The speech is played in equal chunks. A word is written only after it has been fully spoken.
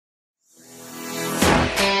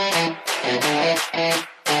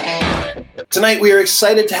Tonight, we are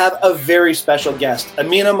excited to have a very special guest,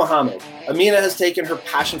 Amina Mohamed. Amina has taken her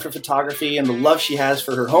passion for photography and the love she has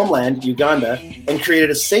for her homeland, Uganda, and created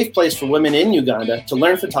a safe place for women in Uganda to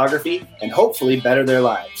learn photography and hopefully better their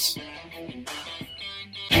lives.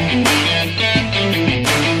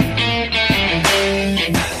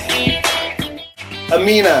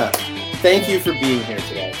 Amina, thank you for being here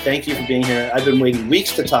today. Thank you for being here. I've been waiting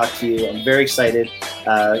weeks to talk to you. I'm very excited.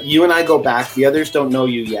 You and I go back. The others don't know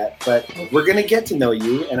you yet, but we're going to get to know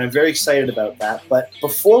you, and I'm very excited about that. But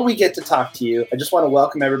before we get to talk to you, I just want to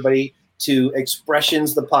welcome everybody to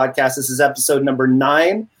Expressions, the podcast. This is episode number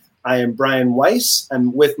 9. I am Brian Weiss.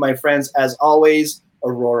 I'm with my friends, as always,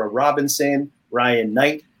 Aurora Robinson, Ryan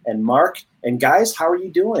Knight, and Mark. And guys, how are you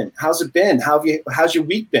doing? How's it been? How's your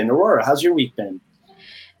week been? Aurora, how's your week been?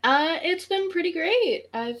 It's been pretty great.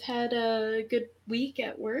 I've had a good week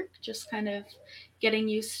at work, just kind of getting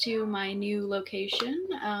used to my new location.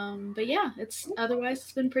 But yeah, otherwise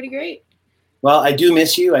it's been pretty great. Well, I do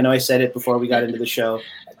miss you. I know I said it before we got into the show.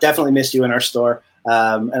 I definitely missed you in our store.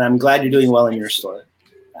 And I'm glad you're doing well in your store.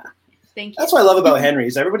 Thank you. That's what I love about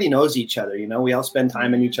Henry's. Everybody knows each other. You know, we all spend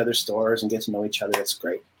time in each other's stores and get to know each other. That's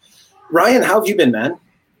great. Ryan, how have you been, man?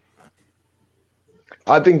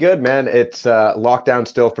 I've been good, man. It's lockdown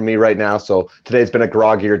still for me right now, so today's been a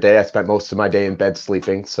groggier day. I spent most of my day in bed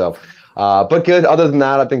sleeping, so but good. Other than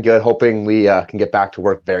that, I've been good, hoping we can get back to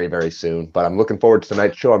work very, very soon. But I'm looking forward to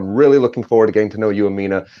tonight's show. I'm really looking forward to getting to know you,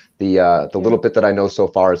 Amina. The little bit that I know so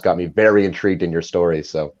far has got me very intrigued in your story.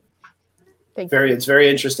 So it's very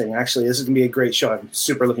interesting. Actually, this is gonna be a great show. I'm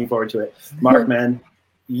super looking forward to it. Mark, man,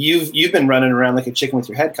 you've been running around like a chicken with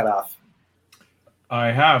your head cut off. I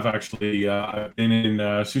have actually. I've been in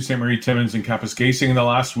Sault Ste. Marie, Timmins, and Kapuskasing in the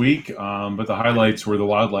last week, but the highlights were the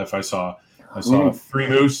wildlife I saw. I saw 3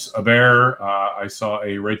 moose, a bear, I saw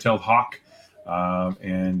a red-tailed hawk,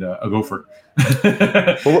 and a gopher.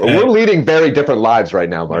 We're leading very different lives right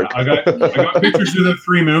now, Mark. I got pictures of the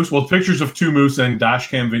 3 moose, pictures of 2 moose and dash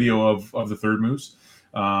cam video of the 3rd moose,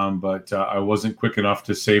 but I wasn't quick enough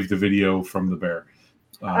to save the video from the bear.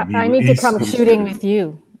 I need to come shooting with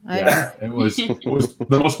you. Yeah, it was the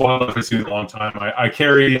most wildlife I've seen in a long time. I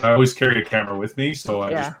always carry a camera with me, so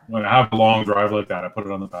when I have a long drive like that, I put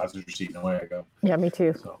it on the passenger seat and away I go. Yeah, me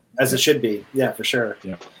too. So, as it should be. Yeah, for sure.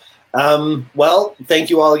 Yeah. Well, thank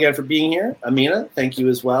you all again for being here. Amina, thank you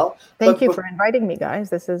as well. Thank you for inviting me, guys.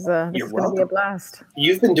 This is going to be a blast.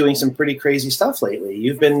 You've been doing some pretty crazy stuff lately.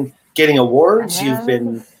 You've been getting awards. You've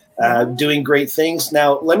been doing great things.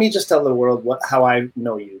 Now, let me just tell the world how I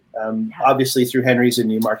know you. Obviously, through Henry's in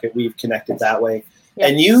Newmarket, we've connected that way. Yes.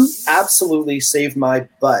 And you absolutely saved my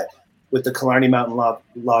butt with the Killarney Mountain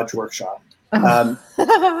Lodge workshop.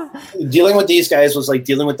 Dealing with these guys was like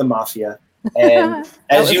dealing with the mafia. And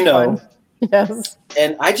as you know, yes.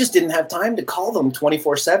 And I just didn't have time to call them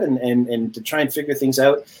 24/7 and to try and figure things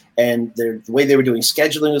out. And the way they were doing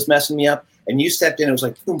scheduling was messing me up. And you stepped in, it was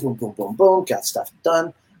like boom, boom, boom, boom, boom, got stuff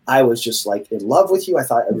done. I was just like in love with you. I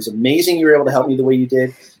thought it was amazing you were able to help me the way you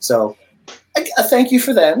did. So I thank you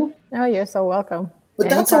for them. Oh, you're so welcome. But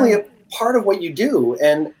that's only a part of what you do.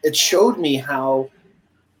 And it showed me how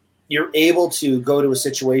you're able to go to a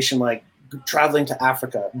situation like traveling to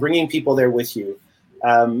Africa, bringing people there with you,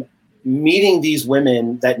 meeting these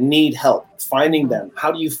women that need help, finding them.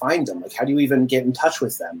 How do you find them? Like, how do you even get in touch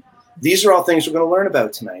with them? These are all things we're going to learn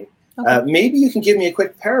about tonight. Okay. Maybe you can give me a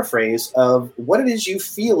quick paraphrase of what it is you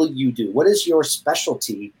feel you do. What is your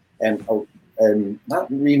specialty, and not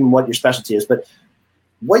even what your specialty is, but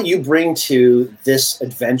what you bring to this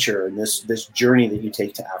adventure and this journey that you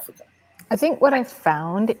take to Africa? I think what I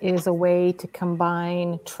found is a way to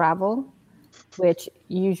combine travel, which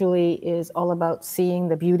usually is all about seeing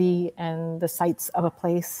the beauty and the sights of a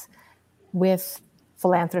place, with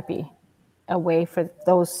philanthropy. A way for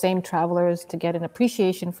those same travelers to get an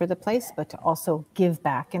appreciation for the place, but to also give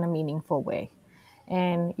back in a meaningful way.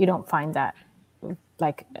 And you don't find that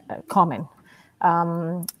common.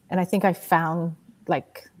 And I think I found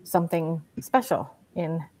like something special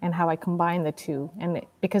in how I combine the two. And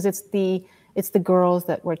because it's the girls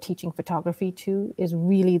that we're teaching photography to is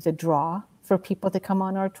really the draw for people to come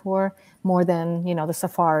on our tour, more than, the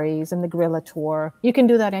safaris and the gorilla tour. You can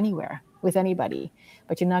do that anywhere with anybody,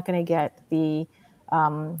 but you're not going to get the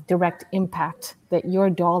direct impact that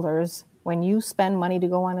your dollars, when you spend money to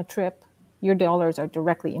go on a trip, your dollars are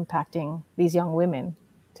directly impacting these young women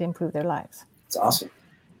to improve their lives. It's awesome.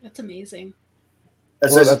 That's amazing.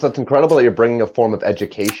 That's incredible that you're bringing a form of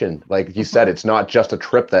education. Like you said, it's not just a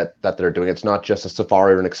trip that they're doing. It's not just a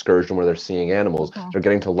safari or an excursion where they're seeing animals. They're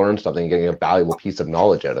getting to learn something, getting a valuable piece of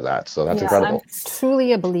knowledge out of that. So that's incredible. I'm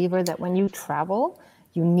truly a believer that when you travel,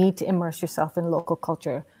 You need to immerse yourself in local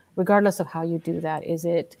culture, regardless of how you do that. Is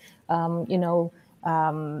it,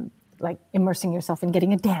 like immersing yourself in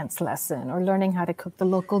getting a dance lesson or learning how to cook the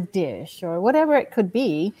local dish or whatever it could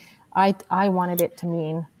be? I wanted it to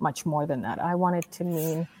mean much more than that. I wanted to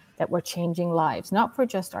mean that we're changing lives, not for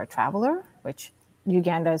just our traveler, which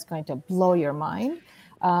Uganda is going to blow your mind,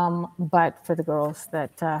 but for the girls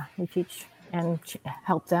that we teach and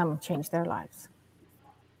help them change their lives.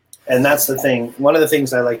 And that's the thing. One of the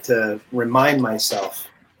things I like to remind myself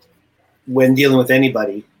when dealing with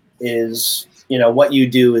anybody is, what you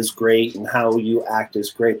do is great and how you act is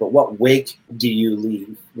great, but what wake do you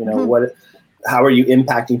leave? How are you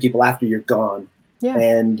impacting people after you're gone? Yeah.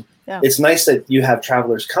 And it's nice that you have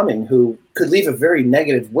travelers coming who could leave a very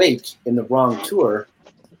negative wake in the wrong tour,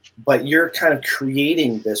 but you're kind of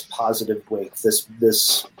creating this positive wake,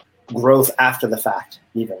 this growth after the fact,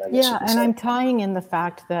 even. I guess and I'm tying in the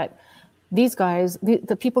fact that these guys,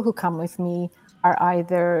 the people who come with me, are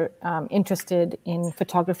either interested in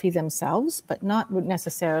photography themselves, but not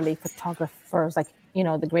necessarily photographers, like,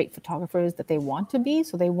 the great photographers that they want to be.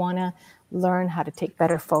 So they want to learn how to take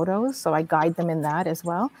better photos. So I guide them in that as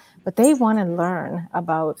well. But they want to learn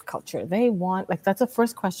about culture. They want, that's the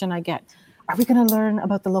first question I get. Are we going to learn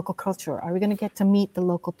about the local culture? Are we going to get to meet the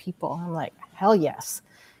local people? I'm like, hell yes.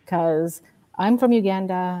 Because I'm from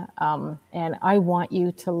Uganda, and I want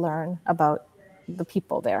you to learn about the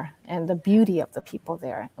people there and the beauty of the people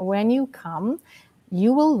there. When you come,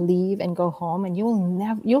 you will leave and go home, and you'll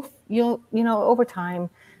over time,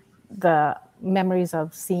 the memories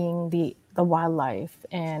of seeing the wildlife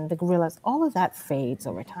and the gorillas, all of that fades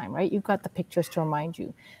over time, right? You've got the pictures to remind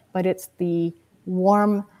you, but it's the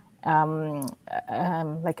warm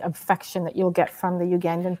affection that you'll get from the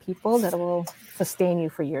Ugandan people that will sustain you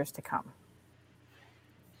for years to come.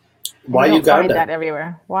 Why you don't Uganda? Find that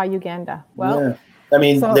everywhere. Why Uganda? Well, I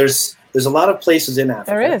mean, there's a lot of places in Africa,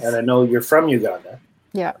 there is. And I know you're from Uganda.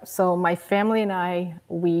 Yeah. So my family and I,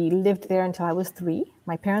 we lived there until I was 3.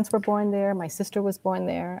 My parents were born there. My sister was born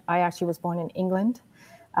there. I actually was born in England,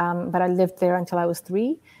 but I lived there until I was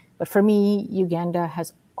 3. But for me, Uganda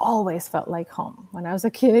has always felt like home. When I was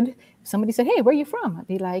a kid, if somebody said, "Hey, where are you from?" I'd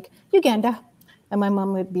be like, "Uganda," and my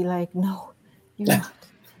mom would be like, "No, you're not,"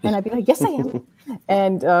 and I'd be like, "Yes, I am."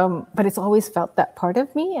 And but it's always felt that part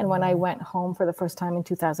of me. And when I went home for the first time in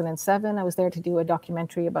 2007, I was there to do a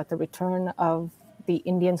documentary about the return of the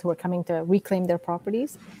Indians who were coming to reclaim their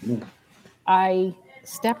properties. I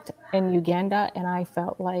stepped in Uganda and I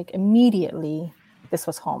felt like immediately this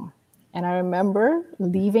was home. And I remember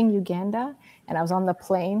leaving Uganda and I was on the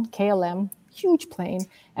plane, KLM, huge plane,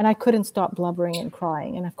 and I couldn't stop blubbering and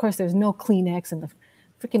crying. And of course, there's no Kleenex, and the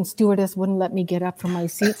freaking stewardess wouldn't let me get up from my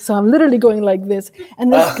seat. So I'm literally going like this.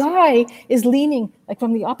 And this guy is leaning, like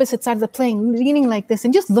from the opposite side of the plane, leaning like this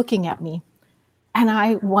and just looking at me. And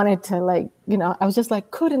I wanted to I was just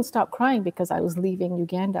like, couldn't stop crying because I was leaving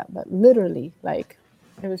Uganda. But literally,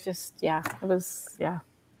 it was just, That's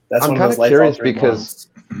I'm kind of curious because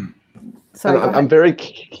I'm very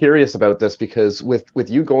curious about this because with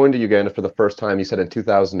you going to Uganda for the first time, you said in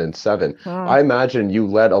 2007, I imagine you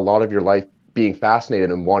led a lot of your life being fascinated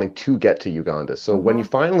and wanting to get to Uganda. So when you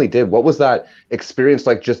finally did, what was that experience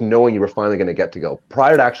like, just knowing you were finally going to get to go?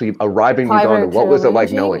 Prior to actually arriving in Uganda, what was it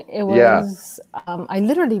like knowing? It was, I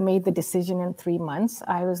literally made the decision in 3 months.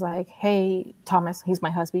 I was like, "Hey, Thomas," he's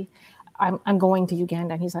my husband, I'm going to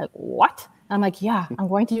Uganda. And he's like, "What?" I'm like, "Yeah, I'm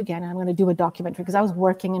going to Uganda. I'm going to do a documentary," because I was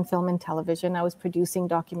working in film and television. I was producing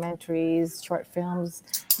documentaries, short films,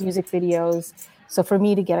 music videos. So for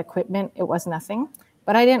me to get equipment, it was nothing.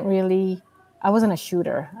 But I wasn't a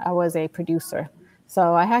shooter. I was a producer.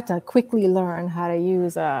 So I had to quickly learn how to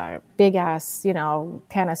use a big ass,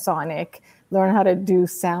 Panasonic, learn how to do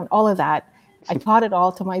sound, all of that. I taught it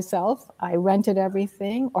all to myself. I rented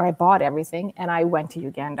everything, or I bought everything, and I went to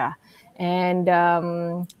Uganda. And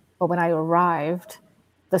but when I arrived,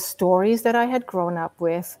 the stories that I had grown up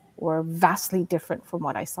with were vastly different from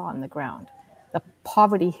what I saw on the ground. The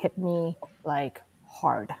poverty hit me like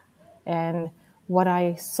hard. And what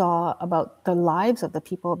I saw about the lives of the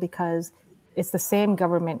people, because it's the same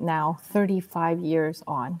government now, 35 years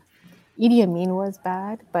on. Idi Amin was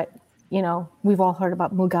bad, but we've all heard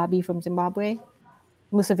about Mugabe from Zimbabwe.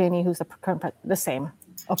 Museveni, who's the same.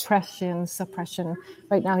 Oppression, suppression.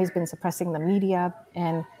 Right now he's been suppressing the media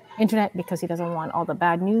and internet because he doesn't want all the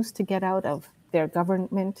bad news to get out of their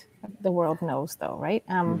government. The world knows though, right?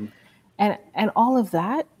 And all of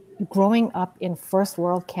that, growing up in first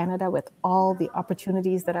world Canada with all the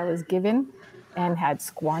opportunities that I was given and had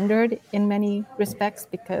squandered in many respects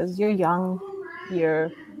because you're young,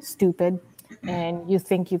 you're stupid, and you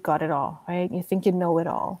think you've got it all, right? You think you know it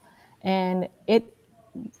all. And it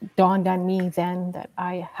dawned on me then that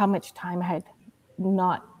how much time I had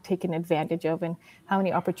not taken advantage of, and how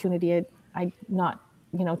many opportunities I'd not,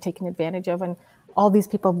 taken advantage of. And all these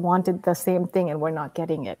people wanted the same thing and were not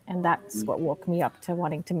getting it. And that's what woke me up to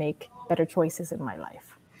wanting to make better choices in my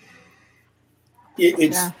life.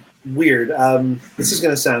 It's weird. This is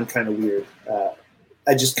going to sound kind of weird.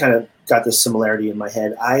 I just kind of got this similarity in my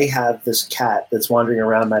head. I have this cat that's wandering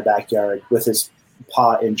around my backyard with his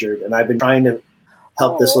paw injured, and I've been trying to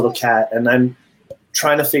help this little cat, and I'm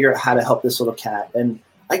trying to figure out how to help this little cat, and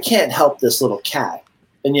I can't help this little cat,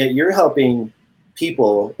 and yet you're helping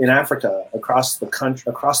people in Africa, across the country,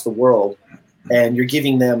 across the world, and you're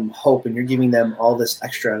giving them hope, and you're giving them all these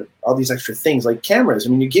extra things like cameras. I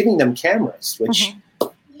mean, you're giving them cameras, which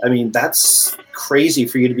I mean, that's crazy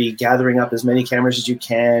for you to be gathering up as many cameras as you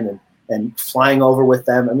can and flying over with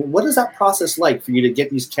them. I mean, what is that process like for you to get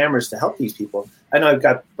these cameras to help these people? I know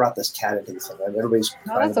I've brought this cat into this thing. Everybody's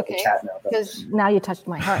crying about the cat now. Because now you touched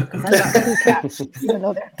my heart, because I've got 2 cats, even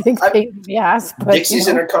though they're big pain in the ass. But, Dixie's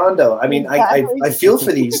in her condo. I mean, exactly. I feel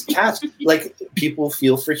for these cats, like people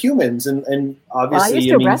feel for humans, and obviously, I used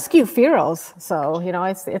to rescue ferals, so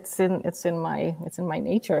it's in my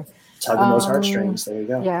nature. Tugging those heartstrings. There you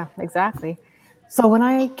go. Yeah, exactly. So when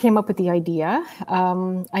I came up with the idea,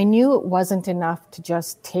 I knew it wasn't enough to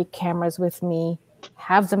just take cameras with me,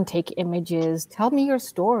 have them take images, tell me your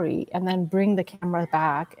story, and then bring the camera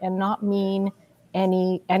back and not mean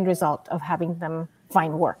any end result of having them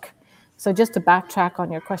find work. So just to backtrack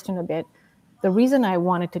on your question a bit, the reason I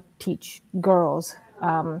wanted to teach girls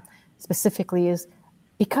specifically is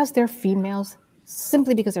because they're females.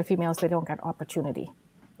 Simply because they're females, they don't get opportunity.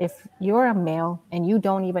 If you're a male and you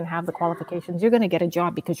don't even have the qualifications, you're going to get a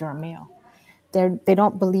job because you're a male. They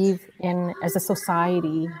don't believe in, as a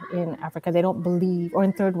society in Africa, they don't believe, or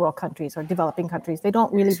in third world countries or developing countries, they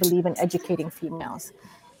don't really believe in educating females.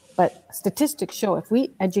 But statistics show if we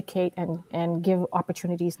educate and give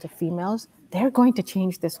opportunities to females, they're going to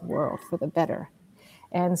change this world for the better.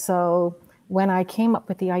 And so when I came up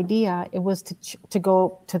with the idea, it was to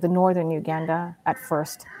go to the northern Uganda at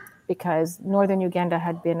first, because northern Uganda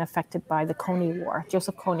had been affected by the Kony War.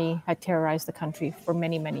 Joseph Kony had terrorized the country for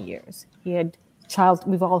many, many years. He had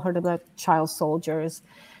we've all heard about child soldiers,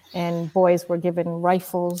 and boys were given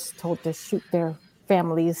rifles, told to shoot their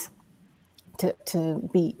families to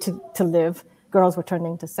live. Girls were turned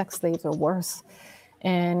into sex slaves or worse.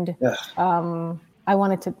 And I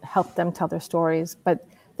wanted to help them tell their stories, but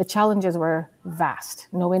the challenges were vast.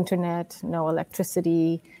 No internet, no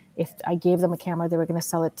electricity. If I gave them a camera, they were going to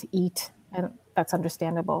sell it to eat, and that's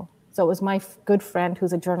understandable. So it was my good friend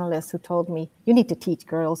who's a journalist who told me, you need to teach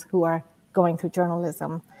girls who are going through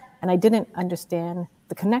journalism. And I didn't understand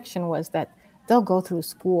the connection was that they'll go through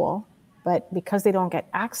school, but because they don't get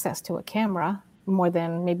access to a camera more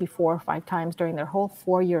than maybe 4 or 5 times during their whole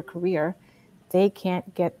 4-year career, they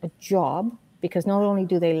can't get a job, because not only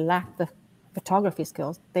do they lack the photography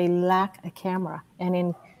skills, they lack a camera.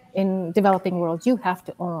 And in developing world, you have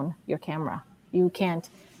to own your camera. You can't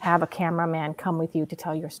have a cameraman come with you to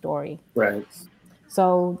tell your story. Right.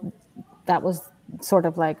 So that was sort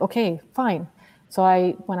of like, okay, fine. So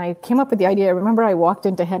when I came up with the idea, I remember I walked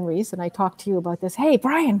into Henry's and I talked to you about this. Hey,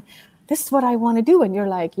 Brian, this is what I want to do. And you're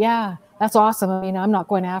like, yeah, that's awesome. I mean, I'm not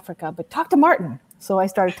going to Africa, but talk to Martin. So I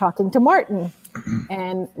started talking to Martin,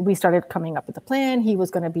 and we started coming up with a plan. He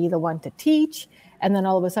was going to be the one to teach. And then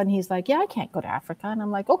all of a sudden he's like, yeah, I can't go to Africa. And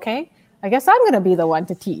I'm like, okay, I guess I'm going to be the one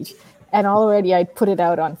to teach. And already I put it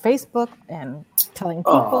out on Facebook and telling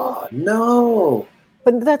people. Oh, no.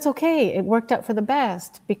 But that's okay. It worked out for the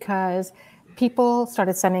best, because people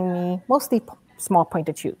started sending me mostly small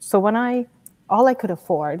pointed shoots. So when all I could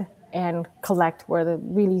afford and collect were the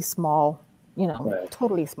really small,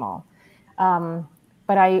 totally small.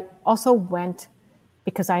 But I also went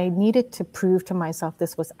because I needed to prove to myself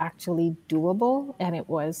this was actually doable and it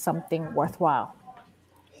was something worthwhile.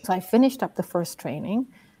 So I finished up the first training,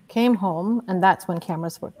 came home, and that's when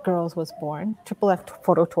Cameras for Girls was born. Triple F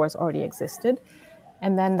Photo Tours already existed.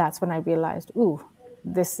 And then that's when I realized, ooh,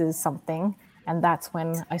 this is something. And that's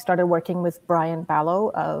when I started working with Brian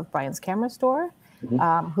Ballo of Brian's Camera Store,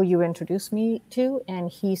 who you introduced me to. And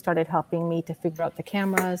he started helping me to figure out the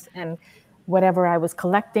cameras and whatever I was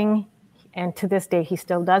collecting. And to this day, he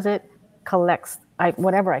still does it, collects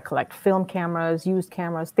whatever I collect, film cameras, used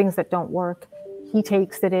cameras, things that don't work. He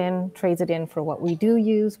takes it in, trades it in for what we do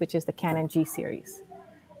use, which is the Canon G series.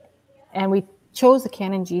 And we chose the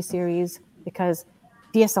Canon G series because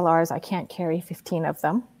DSLRs, I can't carry 15 of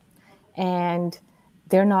them. And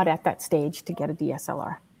they're not at that stage to get a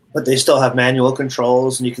DSLR. But they still have manual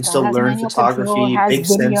controls, and you can still has learn manual control, photography, has big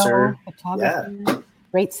video, sensor. photography,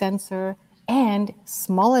 great sensor, and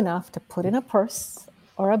small enough to put in a purse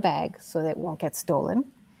or a bag so that it won't get stolen,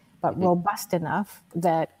 but robust enough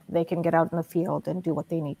that they can get out in the field and do what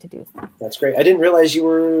they need to do. That's great. I didn't realize you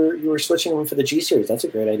were switching them for the G series. That's a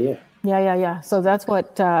great idea. Yeah. So that's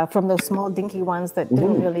what, from those small dinky ones that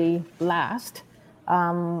didn't really last,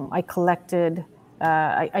 I collected,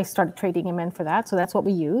 I started trading them in for that. So that's what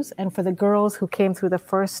we use. And for the girls who came through the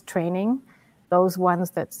first training, those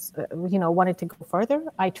ones that wanted to go further,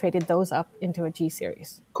 I traded those up into a G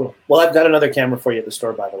series. Cool. Well, I've got another camera for you at the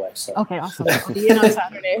store, by the way. So. Okay, awesome. I'll be in on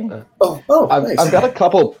Saturday. Nice. I've got a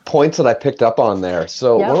couple points that I picked up on there.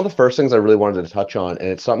 So one of the first things I really wanted to touch on, and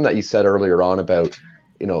it's something that you said earlier on about,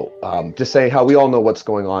 just saying how we all know what's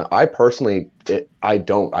going on. I personally,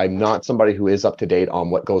 I'm not somebody who is up to date on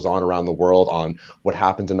what goes on around the world, on what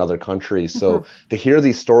happens in other countries. So to hear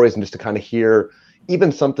these stories and just to kind of hear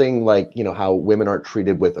even something like, how women aren't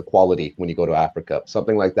treated with equality when you go to Africa,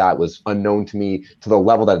 something like that was unknown to me to the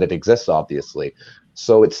level that it exists, obviously.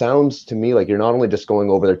 So it sounds to me like you're not only just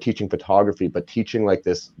going over there teaching photography, but teaching like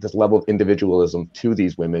this level of individualism to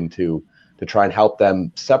these women to try and help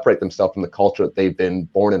them separate themselves from the culture that they've been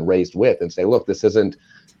born and raised with, and say, look,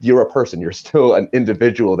 you're a person, you're still an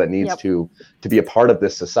individual that needs to be a part of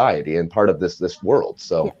this society and part of this world.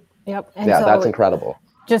 So and that's incredible.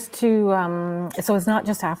 Just to, so it's not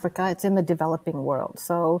just Africa, it's in the developing world.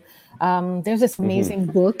 So there's this amazing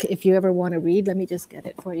book, if you ever want to read, let me just get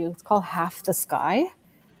it for you. It's called Half the Sky.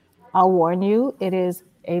 I'll warn you, it is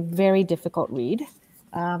a very difficult read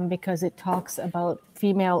because it talks about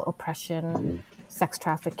female oppression, sex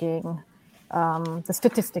trafficking. The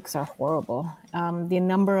statistics are horrible. The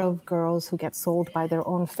number of girls who get sold by their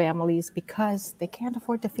own families because they can't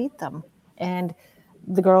afford to feed them. And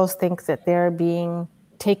the girls think that they're being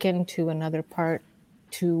taken to another part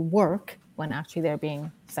to work when actually they're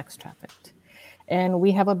being sex trafficked. And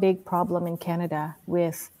we have a big problem in Canada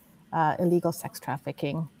with illegal sex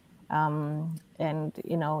trafficking.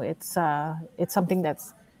 It's something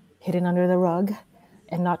that's hidden under the rug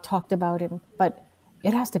and not talked about, but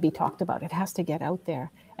it has to be talked about. It has to get out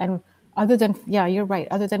there. And other than, you're right,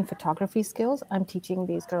 other than photography skills, I'm teaching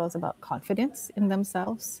these girls about confidence in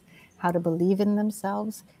themselves, how to believe in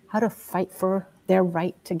themselves, how to fight for their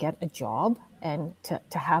right to get a job and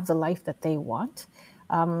to have the life that they want.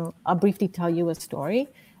 I'll briefly tell you a story.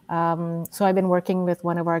 So I've been working with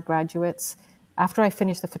one of our graduates. After I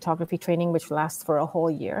finished the photography training, which lasts for a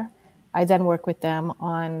whole year, I then work with them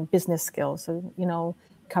on business skills. So,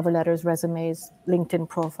 cover letters, resumes, LinkedIn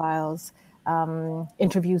profiles,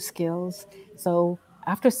 interview skills. So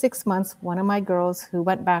after 6 months, one of my girls who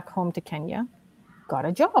went back home to Kenya got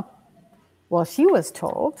a job. Well, she was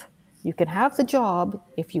told, you can have the job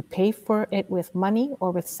if you pay for it with money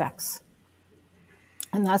or with sex.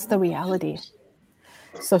 And that's the reality.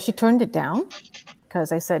 So she turned it down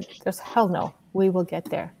because I said, there's hell no, we will get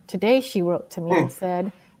there. Today she wrote to me and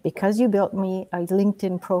said, because you built me a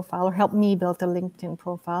LinkedIn profile or helped me build a LinkedIn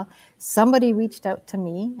profile, somebody reached out to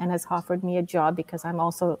me and has offered me a job because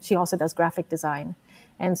she also does graphic design.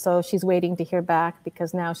 And so she's waiting to hear back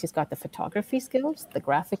because now she's got the photography skills, the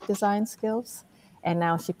graphic design skills, and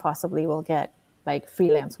now she possibly will get like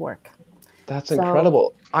freelance work. That's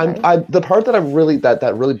incredible. The part that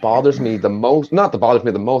that really bothers me the most, not that bothers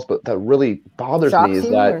me the most, but that really bothers me is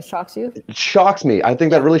that shocks you? It shocks me. I think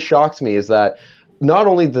that really shocks me is that not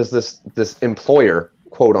only does this employer,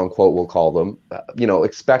 quote unquote, we'll call them,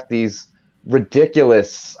 expect these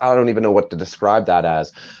ridiculous, I don't even know what to describe that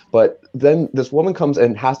as, but then this woman comes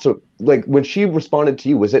and has to, like, when she responded to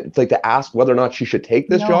you, was it like to ask whether or not she should take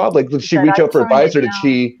this job? Like, did she reach out for advice or did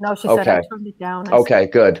she? No, she said I turned it down. Okay,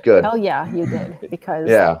 good. Hell yeah, you did, because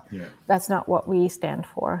that's not what we stand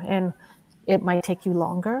for. And it might take you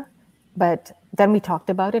longer, but then we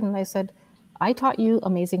talked about it and I said, I taught you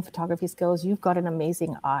amazing photography skills. You've got an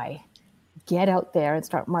amazing eye. Get out there and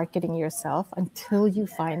start marketing yourself until you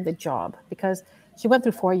find the job. Because she went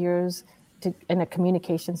through 4 years in a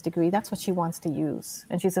communications degree. That's what she wants to use.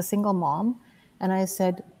 And she's a single mom. And I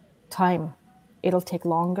said, time, it'll take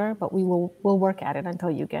longer, but we'll work at it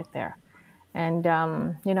until you get there. And,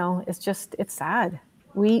 it's sad.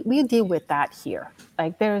 We deal with that here.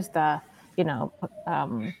 Like there's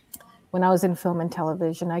when I was in film and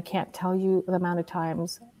television, I can't tell you the amount of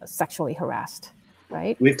times sexually harassed,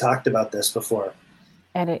 right? We've talked about this before.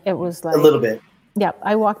 And it was like... A little bit. Yeah,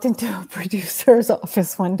 I walked into a producer's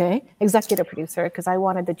office one day, executive producer, because I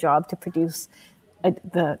wanted the job to produce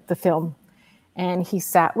the film. And he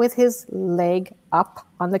sat with his leg up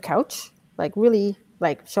on the couch, like really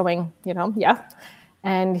like showing,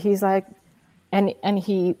 And he's like, and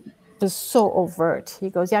he was so overt. He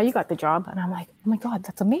goes, yeah, you got the job. And I'm like, oh my God,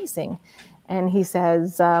 that's amazing. And he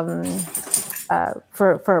says, for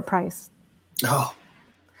a price. Oh,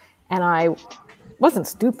 And I wasn't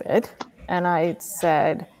stupid. And I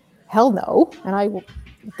said, hell no. And I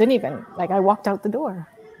didn't even, like, I walked out the door.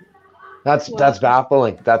 That's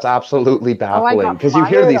baffling. That's absolutely I baffling got because you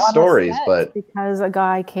hear fired these on a stories, set but because a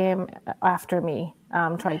guy came after me,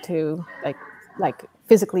 tried to like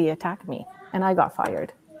physically attack me, and I got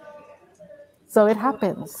fired. So it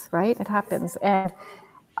happens, right? It happens. And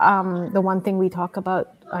the one thing I talk about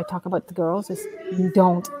the girls is you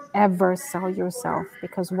don't ever sell yourself,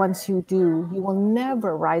 because once you do, you will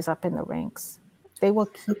never rise up in the ranks. They will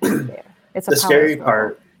keep you there. It's a the power scary struggle.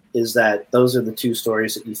 part is that those are the two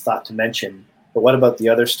stories that you thought to mention. But what about the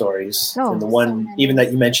other stories? No, And the so one many. even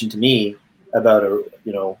that you mentioned to me about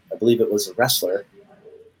I believe it was a wrestler.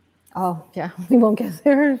 Oh yeah, we won't get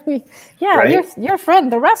there. Yeah, Right? your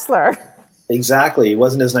friend, the wrestler. Exactly. He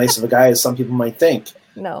wasn't as nice of a guy as some people might think.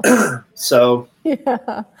 No. So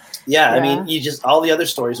Yeah. I mean, you just all the other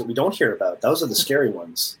stories that we don't hear about, those are the scary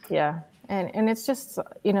ones. Yeah, and it's just,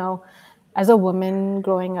 as a woman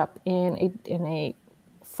growing up in a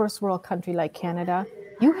first world country like Canada,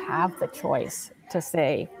 you have the choice to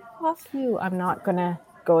say, "Fuck you, I'm not gonna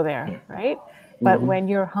go there," right? But when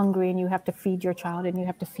you're hungry and you have to feed your child and you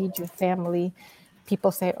have to feed your family,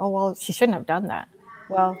 people say, "Oh well, she shouldn't have done that."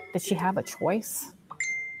 Well, did she have a choice?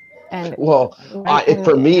 And well, right,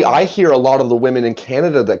 for me, I hear a lot of the women in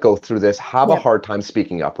Canada that go through this have a hard time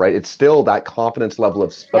speaking up, right? It's still that confidence level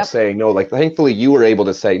of saying no. Like, thankfully, you were able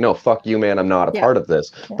to say, no, fuck you, man, I'm not a part of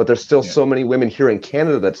this. But there's still so many women here in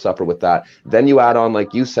Canada that suffer with that. Then you add on,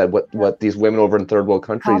 like you said, what these women over in third world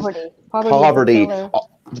countries, poverty,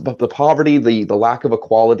 the poverty, the lack of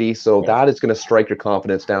equality. So that is going to strike your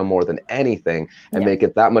confidence down more than anything and make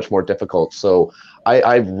it that much more difficult. So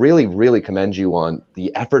I really, really commend you on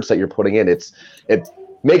the efforts that you're putting in. It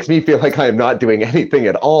makes me feel like I am not doing anything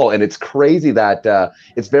at all. And it's crazy that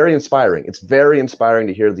it's very inspiring. It's very inspiring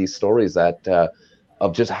to hear these stories that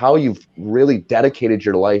of just how you've really dedicated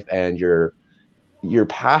your life and your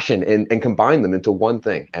passion and combine them into one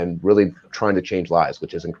thing and really trying to change lives,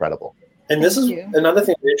 which is incredible. And this is another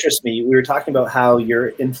thing that interests me. We were talking about how you're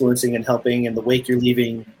influencing and helping in the wake you're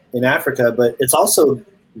leaving in Africa, but it's also,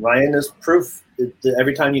 Ryan is proof that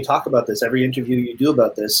every time you talk about this, every interview you do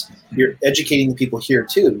about this, you're educating the people here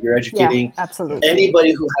too. You're educating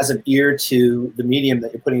anybody who has an ear to the medium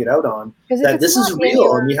that you're putting it out on, that this is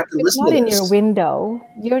real and you have to listen to this. If it's not in your window,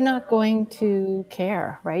 you're not going to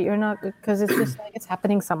care, right? You're not, because it's just like it's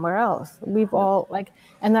happening somewhere else. We've all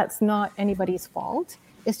and that's not anybody's fault.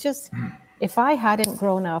 It's just, if I hadn't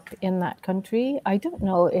grown up in that country, I don't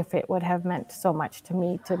know if it would have meant so much to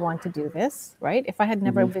me to want to do this, right? If I had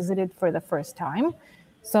never visited for the first time.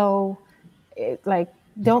 So,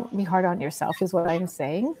 don't be hard on yourself is what I'm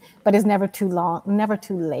saying, but it's never too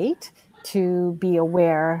late to be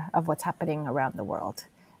aware of what's happening around the world.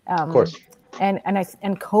 Of course. And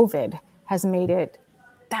COVID has made it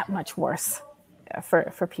that much worse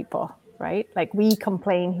for people, right? Like, we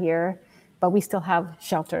complain here, but we still have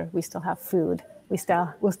shelter, we still have food, we'll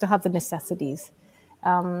still have the necessities.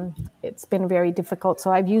 It's been very difficult. So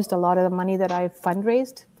I've used a lot of the money that I've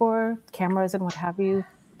fundraised for cameras and what have you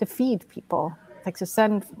to feed people, like to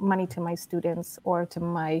send money to my students or to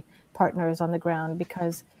my partners on the ground,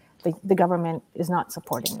 because the government is not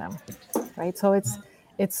supporting them, right? So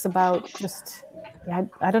it's about just,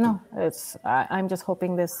 I don't know. I'm just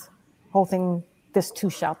hoping this whole thing, this too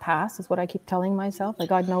shall pass, is what I keep telling myself. Like,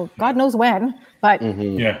 God knows when, but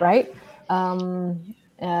right.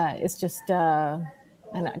 It's just, and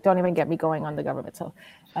don't even get me going on the government. So,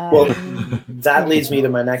 well, that leads me to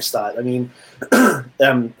my next thought. I mean,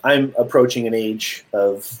 I'm approaching an age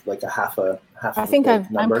of like a half. I think I'm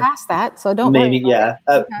past that, so don't maybe worry.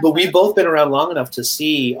 But we've both been around long enough to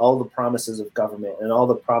see all the promises of government and all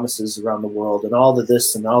the promises around the world and all the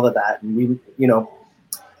this and all of that, and we,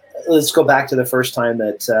 let's go back to the first time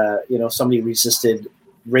that somebody resisted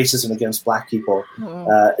racism against Black people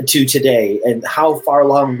to today, and how far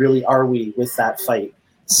along really are we with that fight?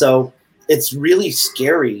 So it's really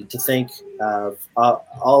scary to think of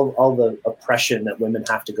all the oppression that women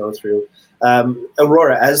have to go through.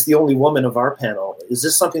 Aurora, as the only woman of our panel, is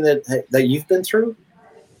this something that you've been through?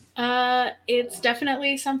 It's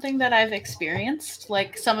definitely something that I've experienced.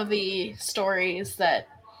 Like, some of the stories that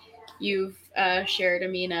you've shared,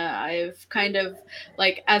 Amina, I've kind of,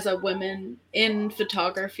 like, as a woman in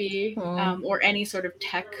photography or any sort of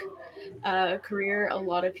tech career, a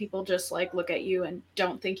lot of people just like look at you and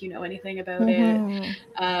don't think you know anything about it.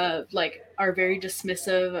 Like are very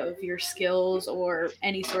dismissive of your skills or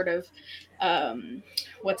any sort of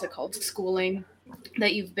what's it called, schooling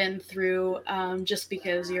that you've been through, just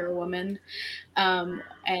because you're a woman.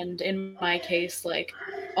 And in my case, like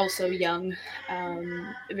also young,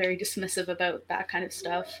 very dismissive about that kind of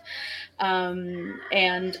stuff.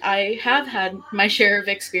 And I have had my share of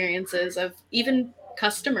experiences of even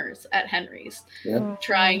customers at Henry's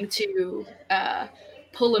trying to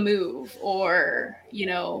pull a move or,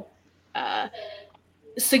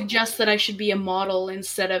 suggest that I should be a model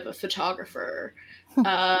instead of a photographer.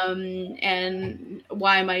 And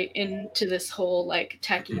why am I into this whole like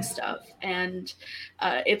techie stuff? And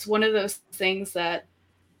it's one of those things that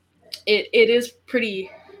it is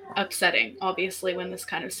pretty upsetting, obviously, when this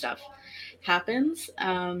kind of stuff happens.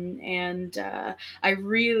 And I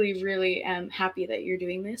really, really am happy that you're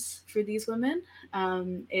doing this for these women.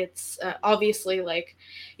 It's obviously like,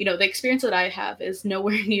 the experience that I have is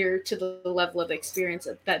nowhere near to the level of experience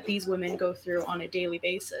that these women go through on a daily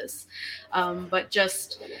basis. But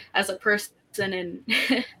just as a person in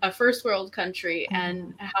a first world country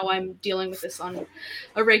and how I'm dealing with this on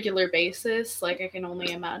a regular basis, like I can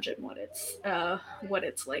only imagine what it's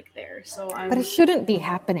like there. So but it shouldn't be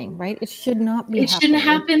happening, right? It should not be. It shouldn't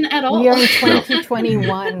happen at all. We are in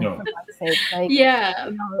 2021. No. For God's sake. Like, yeah,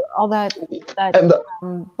 all that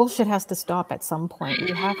bullshit has to stop at some point.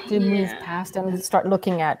 We have to move past and start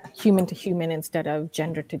looking at human to human instead of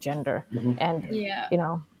gender to gender. And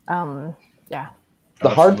The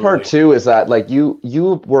hard part too is that like you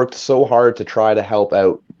worked so hard to try to help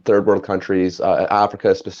out third world countries,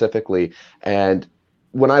 Africa specifically, and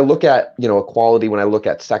when I look at equality, when I look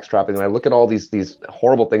at sex trafficking, when I look at all these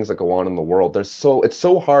horrible things that go on in the world, it's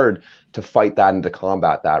so hard to fight that and to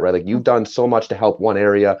combat that, right? Like you've done so much to help one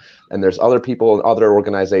area, and there's other people and other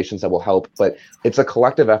organizations that will help, but it's a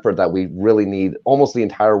collective effort that we really need almost the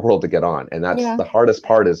entire world to get on. And that's the hardest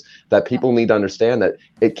part, is that people need to understand that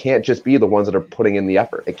it can't just be the ones that are putting in the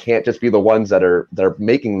effort. It can't just be the ones that are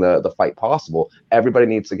making the fight possible. Everybody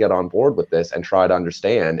needs to get on board with this and try to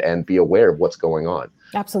understand and be aware of what's going on.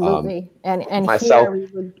 Absolutely. And myself,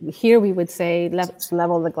 here we would say let's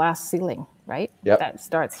level the glass ceiling, right? Yep. That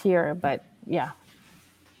starts here, but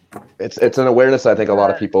it's an awareness I think a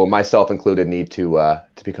lot of people, myself included, need to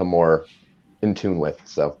become more in tune with.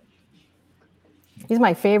 So he's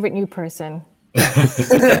my favorite new person.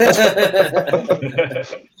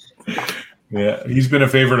 Yeah, he's been a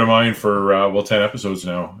favorite of mine for 10 episodes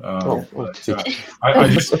now. I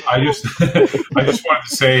just wanted to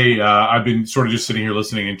say I've been sort of just sitting here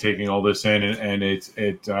listening and taking all this in, and it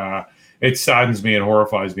saddens me and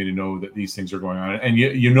horrifies me to know that these things are going on, and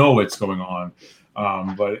it's going on,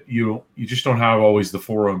 but you just don't have always the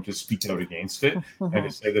forum to speak out against it and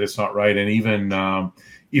to say that it's not right. And even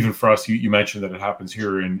for us, you mentioned that it happens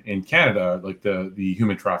here in Canada, like the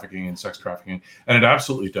human trafficking and sex trafficking, and it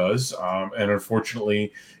absolutely does. And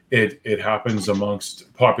unfortunately, it happens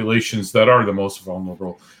amongst populations that are the most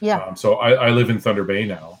vulnerable. Yeah. So I live in Thunder Bay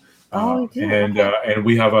now. And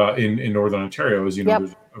we have in Northern Ontario, as you know,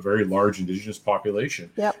 there's a very large Indigenous population.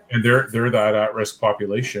 Yep. And they're that at-risk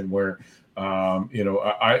population where, what's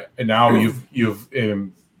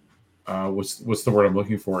the word I'm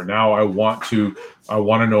looking for? Now I want to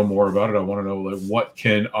know more about it. I want to know, like, what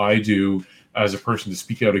can I do as a person to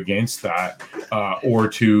speak out against that, or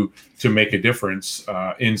to make a difference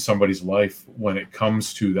in somebody's life when it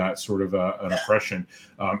comes to that sort of an oppression,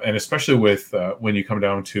 and especially with when you come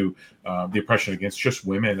down to the oppression against just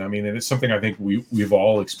women. I mean, and it's something I think we've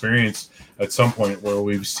all experienced at some point, where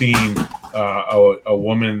we've seen a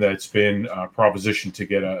woman that's been propositioned to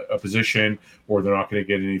get a position, or they're not going to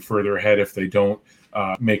get any further ahead if they don't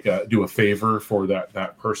do a favor for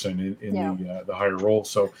that person in the higher role.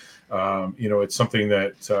 So it's something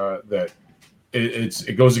that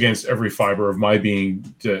it goes against every fiber of my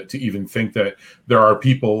being to even think that there are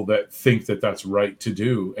people that think that that's right to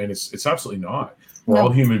do, and it's absolutely not. We're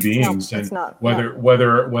all human beings, and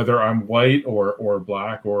whether I'm white or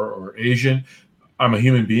black or Asian, I'm a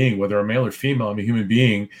human being. Whether I'm male or female, I'm a human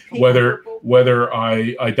being. Whether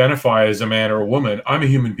I identify as a man or a woman, I'm a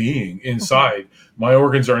human being inside. My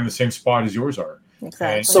organs are in the same spot as yours are.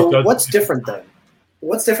 Exactly. So what's different then?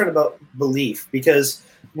 What's different about belief? Because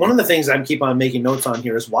one of the things I keep on making notes on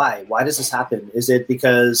here is why. Why does this happen? Is it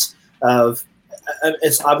because of?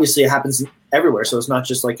 It's obviously it happens everywhere. So it's not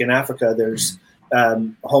just like in Africa. There's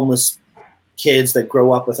homeless kids that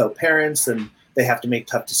grow up without parents, and they have to make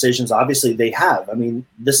tough decisions. Obviously, they have. I mean,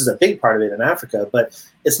 this is a big part of it in Africa, but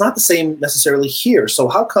it's not the same necessarily here. So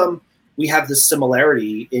how come we have this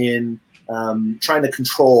similarity in trying to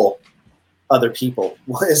control other people.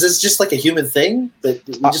 Is this just like a human thing that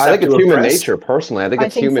we just I have think it's to human oppress? nature. Personally, I think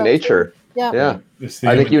it's human so, too. nature. Yeah.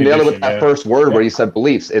 I think you nailed it with that first word where you said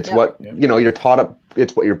beliefs. It's what you're taught up.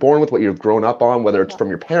 It's what you're born with, what you've grown up on, whether it's from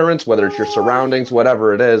your parents, whether it's your surroundings,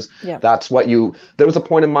 whatever it is. That's what you. There was a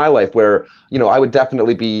point in my life where I would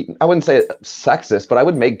definitely be. I wouldn't say sexist, but I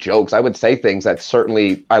would make jokes. I would say things that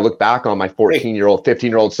certainly I look back on my 14-year-old,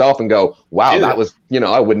 15-year-old self and go, "Wow, that was."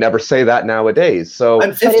 I would never say that nowadays. So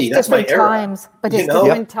I'm 50. That's my era. Times, but it's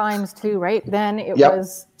different times too, right? Then it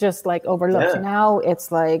was just like overlooked. Yeah. Now it's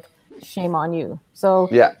like shame on you. So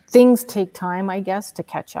things take time, I guess, to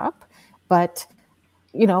catch up. But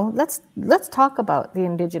let's talk about the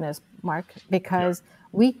Indigenous, Mark, because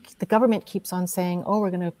the government keeps on saying, oh, we're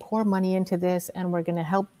going to pour money into this and we're going to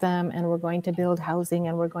help them and we're going to build housing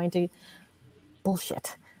and we're going to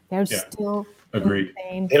bullshit. They're still agreed.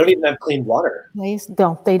 They don't even have clean water. They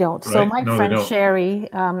don't. Right? So my friend Sherry,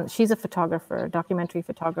 she's a photographer, documentary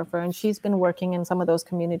photographer, and she's been working in some of those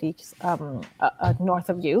communities north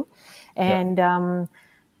of you, and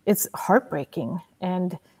it's heartbreaking.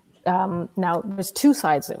 And now there's two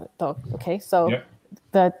sides of it, though. Okay, so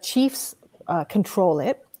the chiefs control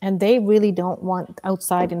it, and they really don't want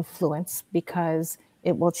outside influence because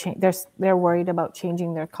it will change. They're worried about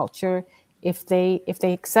changing their culture. If they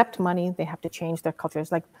accept money, they have to change their culture.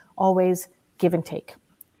 It's like always give and take,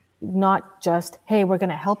 not just, hey, we're going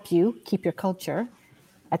to help you keep your culture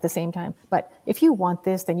at the same time. But if you want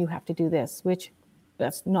this, then you have to do this, which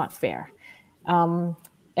that's not fair. And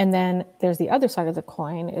then there's the other side of the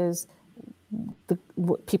coin is the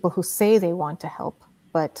people who say they want to help,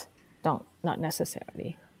 but not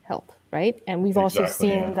necessarily help, right? And we've also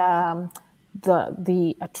seen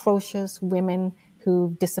the atrocious women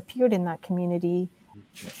who disappeared in that community,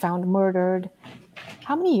 found murdered.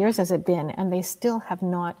 How many years has it been? And they still have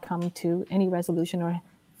not come to any resolution or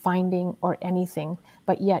finding or anything.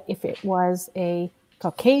 But yet, if it was a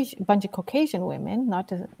bunch of Caucasian women,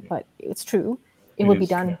 but it's true, it would be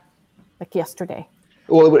done like yesterday.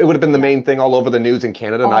 Well, it would have been the main thing all over the news in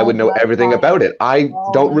Canada, and I would know everything about it. I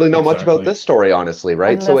don't really know much about this story, honestly,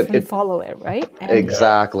 right? Unless we follow it, right? And,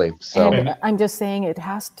 exactly. So and I'm just saying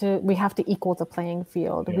we have to equal the playing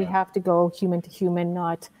field. We have to go human to human,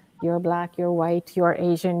 not you're black, you're white, you're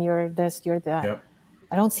Asian, you're this, you're that. Yep.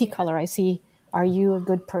 I don't see color. I see, are you a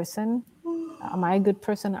good person? Am I a good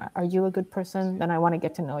person? Are you a good person? Then I want to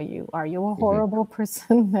get to know you. Are you a horrible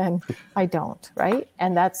person? Then I don't, right?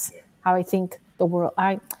 And that's how I think the world.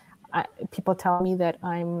 People tell me that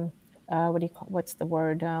I'm what's the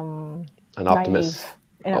word? An optimist.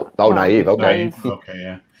 Naive. Naive. Okay. Naive.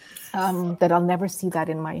 Okay. Yeah. That I'll never see that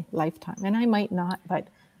in my lifetime, and I might not, but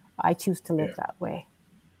I choose to live that way.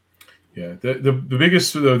 Yeah. The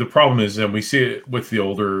biggest the problem is, and we see it with the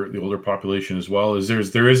older population as well, is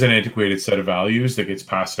there is an antiquated set of values that gets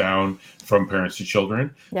passed down from parents to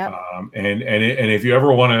children. Yeah. And if you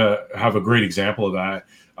ever want to have a great example of that.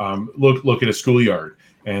 Look at a schoolyard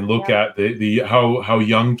and look at the how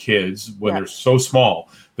young kids, when they're so small,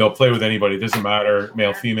 they'll play with anybody. It doesn't matter,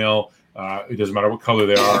 male, female. It doesn't matter what color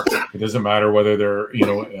they are. It doesn't matter whether they're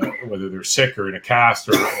whether they're sick or in a cast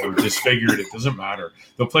or disfigured. It doesn't matter.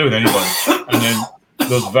 They'll play with anybody, and then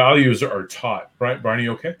those values are taught. Right, Brian?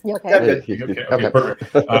 You okay? You okay? Okay,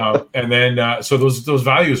 perfect. And then so those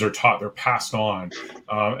values are taught. They're passed on,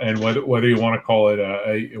 and whether you want to call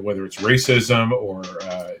it whether it's racism or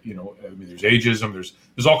there's ageism.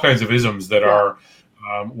 There's all kinds of isms that are.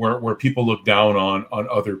 Where people look down on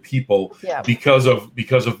other people because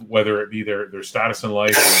of whether it be their status in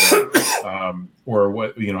life or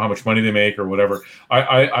what how much money they make or whatever.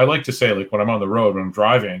 I like to say, like, when I'm on the road, when I'm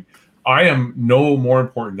driving, I am no more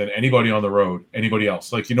important than anybody on the road, anybody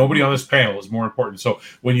else. Like, nobody on this panel is more important. So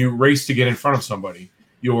when you race to get in front of somebody,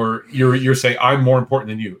 you're saying I'm more important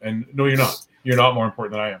than you, and no, you're not. You're not more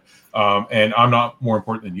important than I am, and I'm not more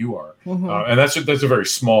important than you are. And that's a very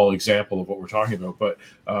small example of what we're talking about. But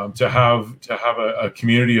to have a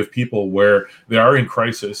community of people where they are in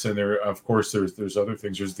crisis, and there, of course, there's other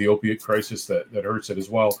things. There's the opiate crisis that hurts it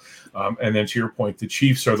as well. And then, to your point, the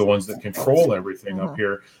chiefs are the ones that control everything up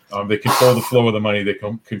here. They control the flow of the money. They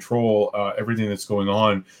control everything that's going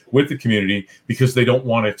on with the community because they don't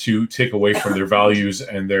want it to take away from their values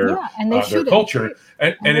and their culture.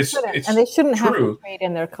 And they shouldn't shouldn't have to trade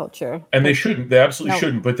in their culture, and they shouldn't. They absolutely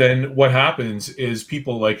shouldn't. But then what happens is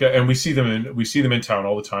people like, and we see them in town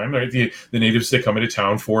all the time. Right? The natives, they come into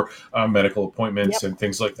town for medical appointments and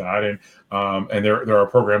things like that, and there are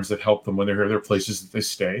programs that help them when they're here. There are places that they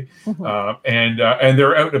stay, and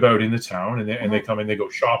they're out and about in the town, and they come in, they go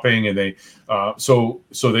shopping, and they so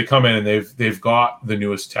they come in and they've got the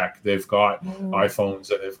newest tech. They've got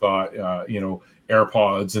iPhones, and they've got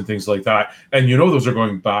AirPods and things like that, and those are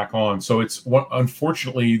going back on. So it's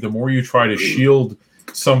unfortunately, the more you try to shield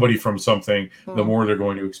somebody from something, the more they're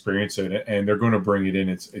going to experience it, and they're going to bring it in.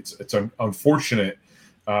 It's unfortunate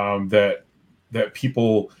that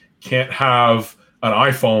people can't have an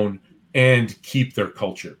iPhone and keep their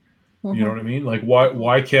culture. You know what I mean? Like,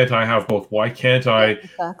 why can't I have both? Why can't I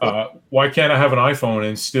why can't I have an iPhone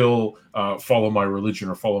and still follow my religion,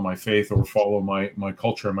 or follow my faith, or follow my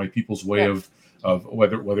culture and my people's way of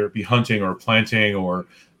whether it be hunting or planting, or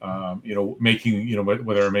making,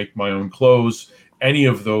 whether I make my own clothes, any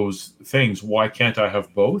of those things. Why can't I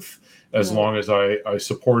have both, as long as I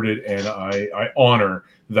support it and I honor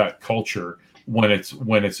that culture when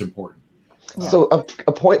it's important? So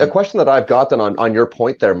a question that I've got then on your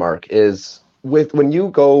point there, Mark, is when you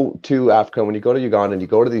go to Africa, when you go to Uganda, and you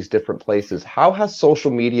go to these different places, how has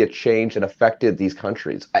social media changed and affected these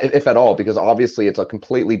countries, if at all? Because obviously it's a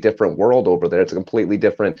completely different world over there. It's a completely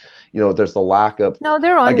different, there's the lack of. No,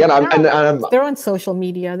 they're on. They're on social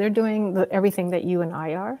media. They're doing everything that you and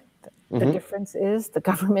I are. The difference is the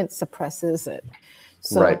government suppresses it.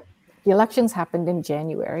 So the elections happened in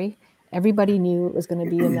January. Everybody knew it was going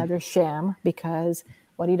to be another sham, because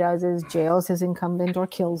what he does is jails his incumbent, or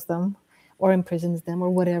kills them, or imprisons them, or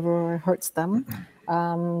whatever, or hurts them.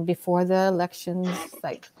 Before the elections,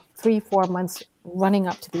 like 3-4 months running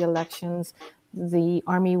up to the elections, the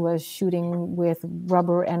army was shooting with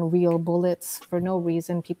rubber and real bullets for no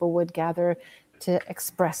reason. People would gather to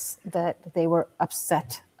express that they were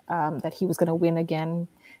upset that he was going to win again,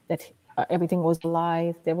 that everything was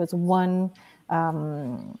alive. There was one,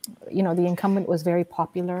 the incumbent was very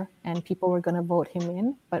popular, and people were going to vote him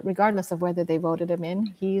in. But regardless of whether they voted him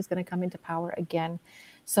in, he's going to come into power again.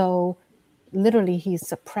 So literally, he's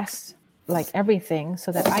suppressed like everything,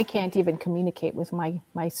 so that I can't even communicate with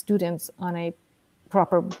my students on a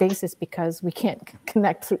proper basis, because we can't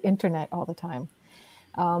connect through internet all the time.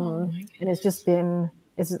 And it's been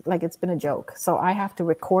a joke. So I have to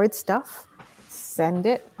record stuff, send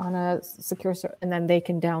it on a secure server, and then they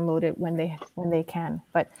can download it when they can.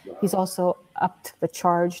 But he's also upped the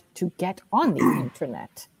charge to get on the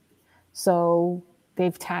internet. So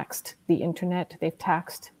they've taxed the internet. They've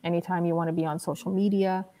taxed anytime you want to be on social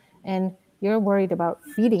media, and you're worried about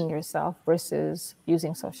feeding yourself versus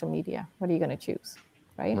using social media. What are you going to choose,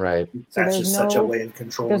 right? Right. So that's just such a way of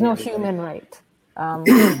controlling. There's no human right.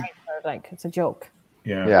 Like, it's a joke.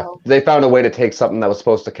 Yeah. They found a way to take something that was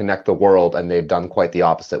supposed to connect the world, and they've done quite the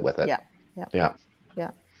opposite with it. Yeah.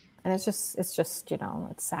 And it's just it's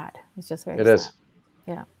sad. It's just very. It is.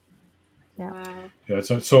 Yeah. Wow. Yeah.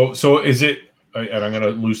 So is it? And I'm going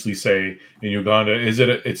to loosely say, in Uganda,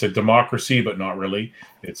 it's a democracy, but not really.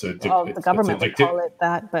 It's a the government would call it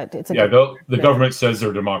that, but it's a the government says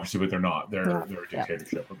they're a democracy, but they're not. They're a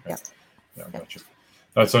dictatorship. Okay. Gotcha.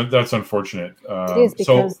 That's unfortunate. It is,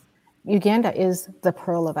 because Uganda is the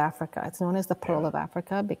Pearl of Africa. It's known as the Pearl of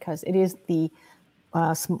Africa because it is the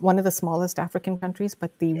one of the smallest African countries,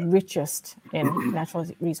 but the richest in natural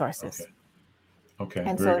resources. Okay.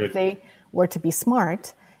 And so if they were to be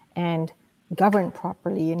smart and govern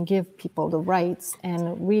properly and give people the rights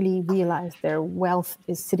and really realize their wealth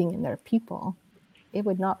is sitting in their people, it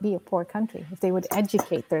would not be a poor country. If they would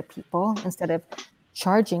educate their people instead of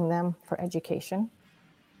charging them for education,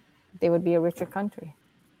 they would be a richer country.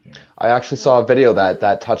 I actually saw a video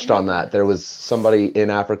that touched on that. There was somebody in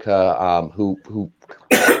Africa who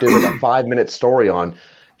did like a 5-minute story on.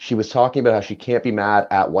 She was talking about how she can't be mad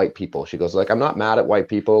at white people. She goes, like, I'm not mad at white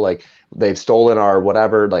people. Like, they've stolen our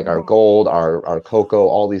whatever, like our gold, our cocoa,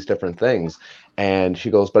 all these different things. And she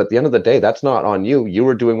goes, but at the end of the day, that's not on you. You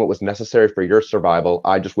were doing what was necessary for your survival.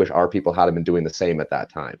 I just wish our people had been doing the same at that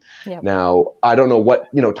time. Yep. Now, I don't know what,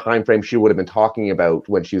 time frame she would have been talking about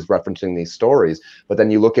when she was referencing these stories. But then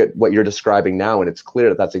you look at what you're describing now, and it's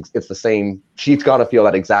clear that it's the same. She's got to feel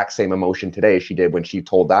that exact same emotion today as she did when she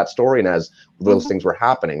told that story, and as those things were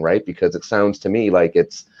happening, right? Because it sounds to me like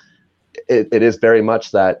it is very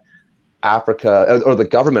much that Africa, or the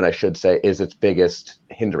government, I should say, is its biggest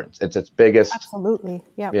hindrance. It's its biggest. Absolutely.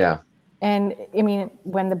 Yeah. Yeah. And I mean,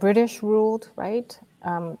 when the British ruled, right,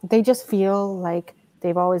 they just feel like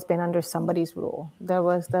they've always been under somebody's rule. There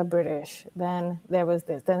was the British, then there was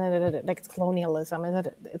this, then like it's colonialism,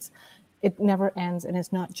 and it never ends, and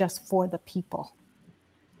it's not just for the people,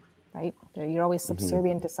 right? You're always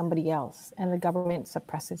subservient to somebody else, and the government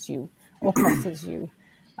oppresses you.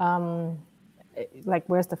 Like,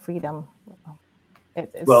 where's the freedom?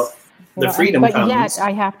 Well, the freedom but comes. Yet,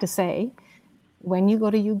 I have to say, when you go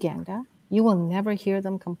to Uganda, you will never hear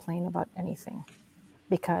them complain about anything,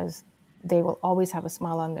 because they will always have a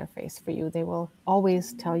smile on their face for you. They will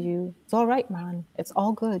always tell you, it's all right, man. It's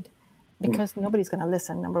all good. Because nobody's going to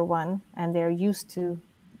listen, number one, and they're used to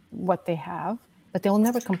what they have, but they'll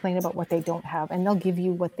never complain about what they don't have, and they'll give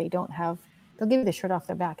you what they don't have. They'll give you the shirt off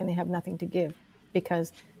their back, and they have nothing to give,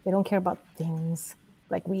 because they don't care about things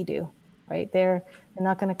like we do, right? They're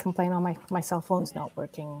not going to complain, oh, my cell phone's not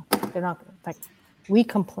working. They're not, like, we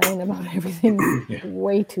complain about everything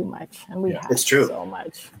way too much, and we have It's true. so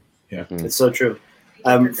much. Yeah, it's so true.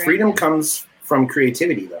 Freedom comes from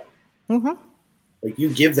creativity, though. Mm-hmm. Like, you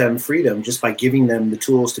give them freedom just by giving them the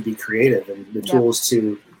tools to be creative and the tools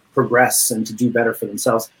to progress and to do better for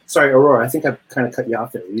themselves. Sorry, Aurora, I think I kind of cut you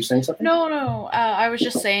off there. Were you saying something? No. I was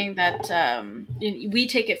just saying that we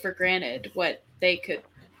take it for granted what they could,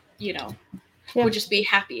 would just be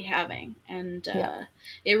happy having. And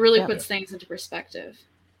it really puts things into perspective.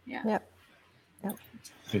 Yeah. Yep.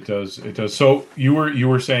 It does. So you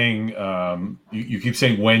were saying you keep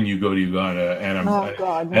saying when you go to Uganda, and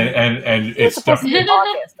and it's supposed to be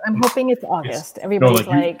August. I'm hoping it's August.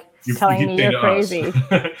 Everybody's telling me you're crazy.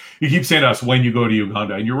 You keep saying to us when you go to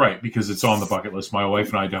Uganda, and you're right, because it's on the bucket list. My wife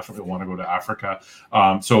and I definitely want to go to Africa.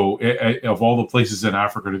 So of all the places in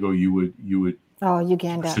Africa to go, you would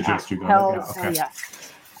Uganda. Suggest Uganda. Hell,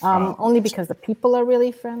 yes. Only because the people are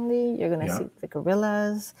really friendly. You're going to see the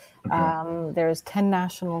gorillas. Okay. There's 10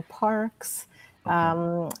 national parks.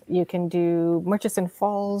 You can do Murchison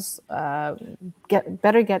Falls. Get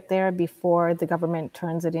there before the government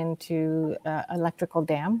turns it into electrical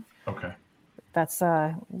dam. Okay. That's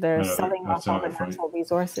they're selling off all the natural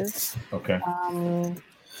resources. Okay.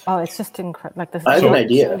 It's just incredible. Like the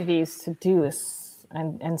opportunities to do is.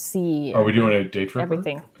 And see. Are we doing a day trip?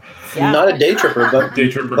 Everything. Yeah. Not a day tripper, but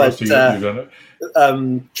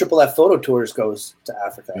Triple F Photo Tours goes to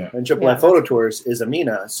Africa, and Triple F Photo Tours is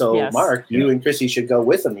Amina. So Mark, you and Chrissy should go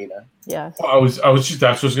with Amina. Yeah. I was just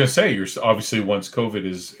that's what I was gonna say. You're obviously once COVID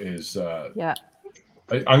is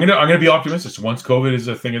I'm gonna be optimistic. Once COVID is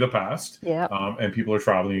a thing of the past, and people are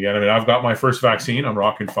traveling again. I mean, I've got my first vaccine. I'm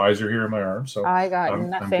rocking Pfizer here in my arm, so I got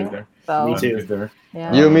nothing. I'm good there. So. Me too. Good there.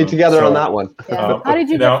 Yeah. You and me together on that one. Yeah. How did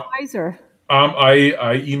you get Pfizer?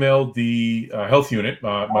 I emailed the health unit.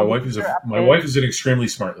 My wife is an extremely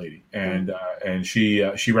smart lady, and she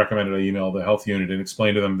recommended I email the health unit and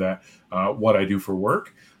explain to them that what I do for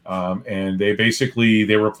work. And they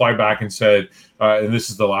replied back and said, and this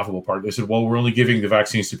is the laughable part. They said, well, we're only giving the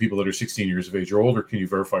vaccines to people that are 16 years of age or older. Can you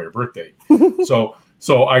verify your birth date?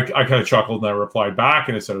 So I kind of chuckled and I replied back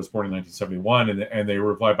and I said I was born in 1971. And they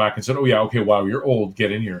replied back and said, oh yeah, okay, wow, you're old.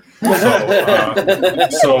 Get in here.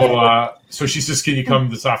 So she says, can you come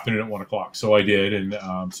this afternoon at 1:00? So I did,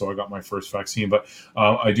 and so I got my first vaccine. But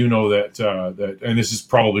I do know that and this is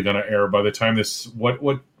probably going to air by the time this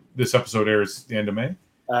episode airs, the end of May.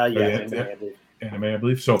 End of May, I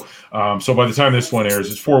believe. So by the time this one airs,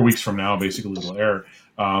 it's 4 weeks from now. Basically, it'll air.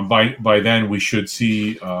 By then, we should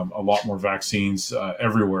see a lot more vaccines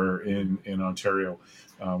everywhere in Ontario,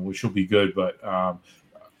 which will be good. But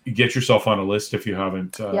get yourself on a list if you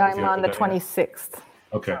haven't. I'm on the 26th.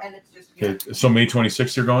 Okay. So May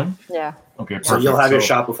 26th, you're going? Yeah. Okay. Perfect. So you'll have your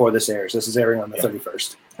shot before this airs. This is airing on the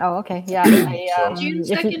 31st. Oh, okay. Yeah. June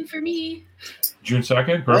 2nd for me. June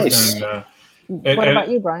 2nd. Perfect. Nice. What about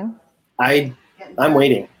you, Brian? I'm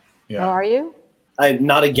waiting. Yeah. Are you? I'm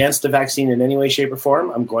not against the vaccine in any way, shape, or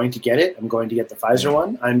form. I'm going to get it. I'm going to get the Pfizer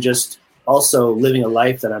one. I'm just also living a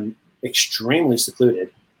life that I'm extremely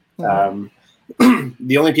secluded. Mm-hmm.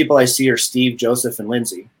 The only people I see are Steve, Joseph, and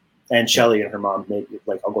Lindsay, and Shelly and her mom. Maybe,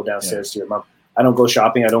 I'll go downstairs to your mom. I don't go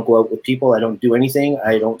shopping. I don't go out with people. I don't do anything.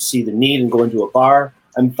 I don't see the need in going to a bar.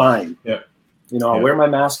 I'm fine. Yeah. I'll wear my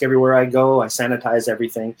mask everywhere I go. I sanitize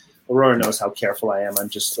everything. Aurora knows how careful I am. I'm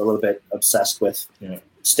just a little bit obsessed with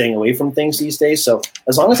staying away from things these days. So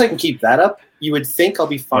as long as I can keep that up, you would think I'll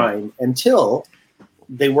be fine until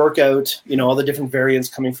they work out, all the different variants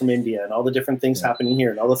coming from India and all the different things happening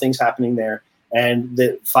here and all the things happening there. And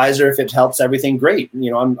the Pfizer, if it helps everything, great.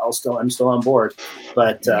 I'm still on board.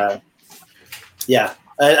 But and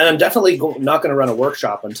I'm definitely not going to run a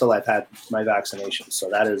workshop until I've had my vaccination. So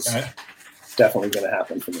that is definitely going to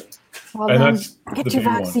happen for me. Well, And then that's get the your big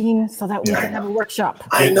one. vaccine so that we can have a workshop.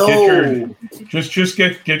 I know. Just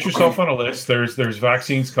get yourself on a list. There's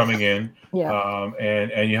vaccines coming in,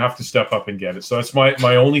 and you have to step up and get it. So that's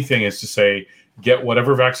my only thing is to say, get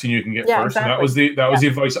whatever vaccine you can get first. Exactly. And that was the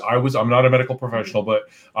advice. I'm not a medical professional, but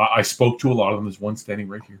I spoke to a lot of them. There's one standing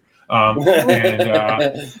right here,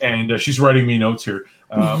 and she's writing me notes here.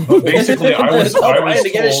 But basically, I was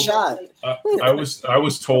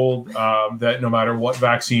told that no matter what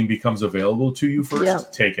vaccine becomes available to you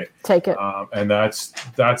first, take it. And that's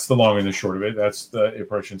the long and the short of it. That's the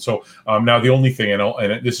impression. So now the only thing,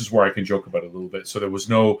 and this is where I can joke about it a little bit. So there was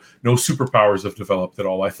no superpowers have developed at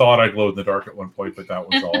all. I thought I glowed in the dark at one point, but that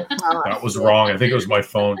was all. That was wrong. I think it was my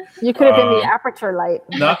phone. You could have been the aperture light.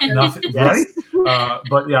 Nothing, right?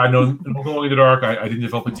 But yeah, no glowing in the dark. I didn't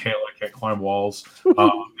develop a tail. I can't climb walls.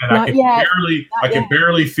 And I can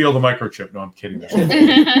barely feel the microchip. No, I'm kidding.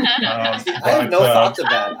 I have no thoughts of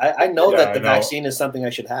that. I know that the vaccine is something I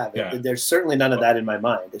should have. Yeah. There's certainly none of that in my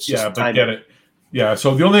mind. It's just but get it. Yeah,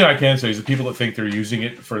 so the only thing I can say is the people that think they're using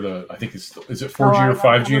it for I think is it 4G or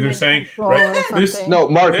 5G they're saying, right?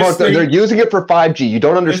 Mark, they're using it for 5G. You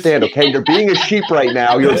don't understand, okay? You're being a sheep right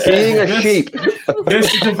now. You're being a sheep.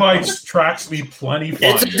 This device tracks me plenty fine.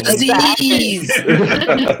 It's a disease.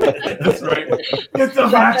 That's right. It's a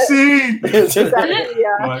vaccine.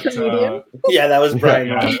 Yeah, that was Brian.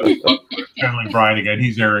 Channeling Brian again.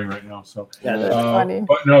 He's airing right now. So, funny.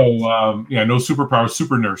 But no, no superpower.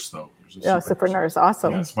 Super nurse though. Super nurse.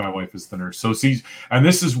 Awesome. Yes, my wife is the nurse. So and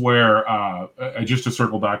this is where just to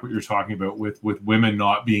circle back what you're talking about with women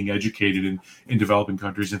not being educated in developing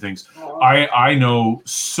countries and things. I know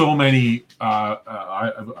so many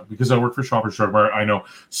because I work for Shoppers Drug Mart. I know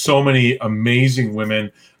so many amazing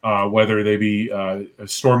women, whether they be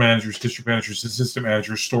store managers, district managers, assistant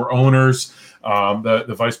managers, store owners.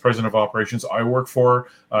 The vice president of operations I work for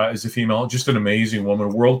is a female, just an amazing woman,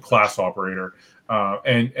 world-class operator,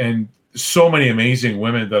 and so many amazing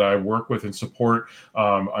women that I work with and support.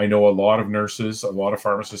 I know a lot of nurses, a lot of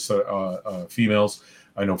pharmacists, females.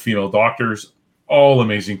 I know female doctors, all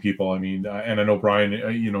amazing people. I mean, and I know Brian,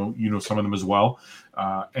 you know some of them as well.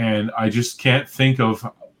 And I just can't think of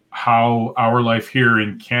how our life here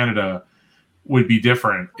in Canada would be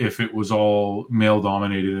different if it was all male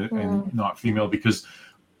dominated and not female, because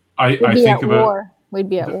I think about we'd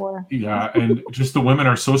be at war. Yeah, and just the women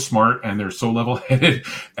are so smart and they're so level-headed.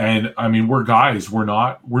 And I mean, we're guys. We're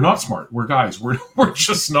not smart. We're guys. We're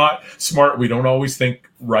just not smart. We don't always think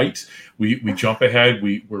right. We jump ahead.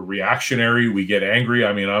 We're reactionary. We get angry.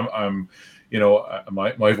 I mean, I'm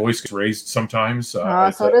my voice gets raised sometimes. So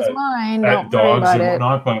does mine. At dogs and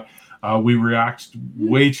whatnot, but we react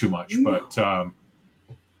way too much. But I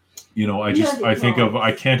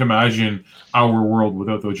can't imagine our world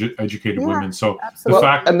without those educated women. So absolutely. the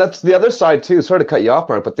fact, and that's the other side too. Sorry to cut you off,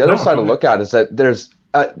 Mark, but the other side to look at is that there's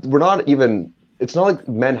we're not even. It's not like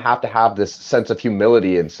men have to have this sense of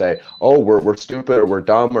humility and say, "Oh, we're stupid or we're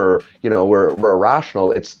dumb or we're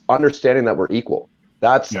irrational." It's understanding that we're equal.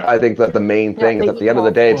 That's I think that the main thing is at the end of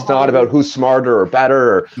the day, it's not about who's smarter or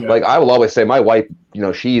better. Or, like I will always say, my wife,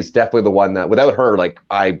 she's definitely the one that without her, like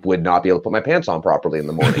I would not be able to put my pants on properly in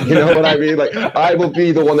the morning. You know what I mean? Like I will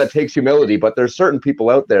be the one that takes humility. But there's certain people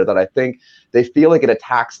out there that I think they feel like it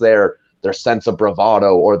attacks their sense of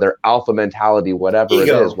bravado or their alpha mentality, whatever it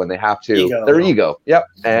is, when they have to their ego. Yep.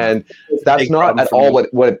 And that's not at all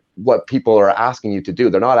what people are asking you to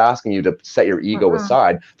do. They're not asking you to set your ego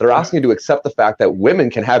aside. They're asking you to accept the fact that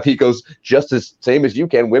women can have egos just as same as you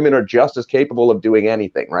can. Women are just as capable of doing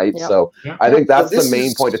anything, right? Yep. So I think that's the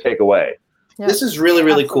main point to take away. Yep. This is really,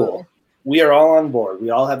 really cool. We are all on board.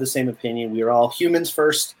 We all have the same opinion. We are all humans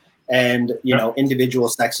first and, individual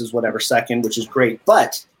sexes, whatever second, which is great.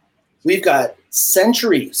 But we've got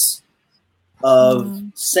centuries of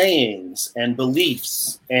sayings and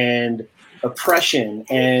beliefs and oppression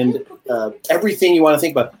and everything you want to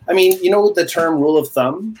think about. I mean, the term rule of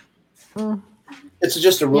thumb? It's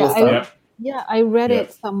just a rule of thumb. Yeah, I read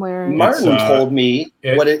it somewhere. Martin told me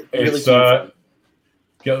what it really came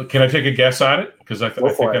from. Can I take a guess at it? Because I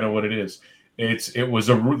think I know what it is.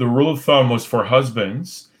 The rule of thumb was for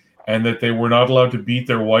husbands, and that they were not allowed to beat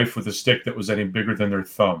their wife with a stick that was any bigger than their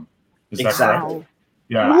thumb. Is that correct?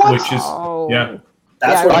 Yeah, wow. Which is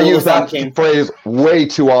That's what I use that phrase way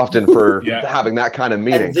too often for having that kind of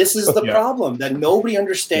meeting. And this is the problem that nobody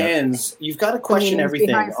understands. You've got to question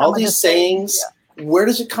everything. All these sayings, where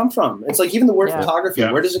does it come from? It's like even the word photography.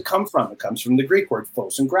 Where does it come from? It comes from the Greek word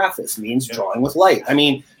phos and graphis, means drawing with light. I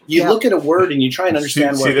mean, you look at a word and you try and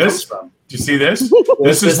understand where it comes from. Do you see this?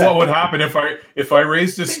 This is what would happen if I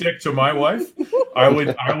raised a stick to my wife. I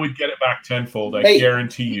would get it back tenfold. I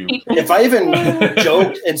guarantee you. If I even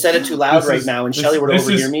joked and said it too loud now, and Shelley would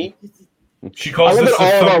overhear me. She calls this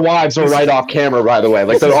all of our wives are right off camera, by the way.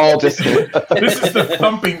 Like they're all just. This is the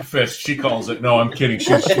thumping fist. She calls it. No, I'm kidding.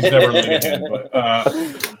 She's never laid a hand.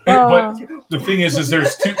 But the thing is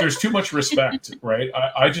there's too much respect, right?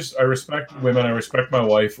 I respect women. I respect my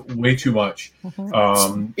wife way too much.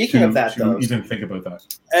 Speaking of that, though, even think about that.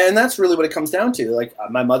 And that's really what it comes down to. Like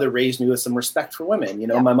my mother raised me with some respect for women. You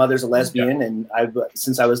know, my mother's a lesbian, and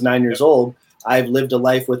since I was 9 years old. I've lived a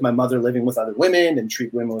life with my mother living with other women and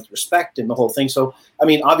treat women with respect and the whole thing. So, I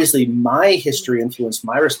mean, obviously my history influenced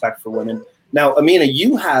my respect for women. Now, Amina,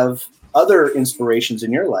 you have other inspirations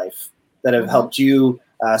in your life that have helped you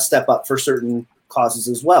step up for certain causes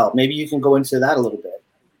as well. Maybe you can go into that a little bit.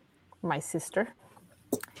 My sister.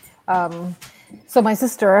 So my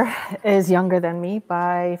sister is younger than me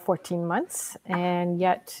by 14 months, and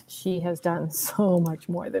yet she has done so much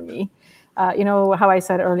more than me. You know how I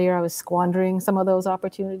said earlier I was squandering some of those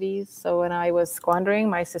opportunities. So when I was squandering,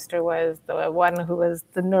 my sister was the one who was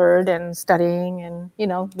the nerd and studying and, you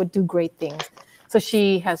know, would do great things. So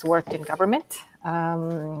she has worked in government.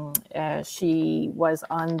 She was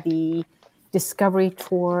on the discovery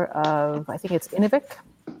tour of, I think it's Inuvik.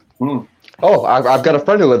 Oh, I've got a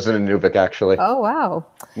friend who lives in Inuvik, actually. Oh, wow.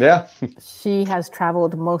 Yeah. She has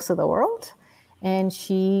traveled most of the world. And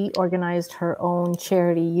she organized her own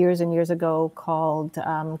charity years and years ago called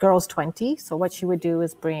Girls 20. So what she would do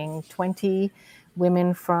is bring 20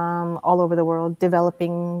 women from all over the world,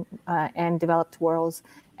 developing and developed worlds.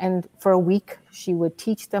 And for a week, she would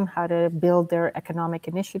teach them how to build their economic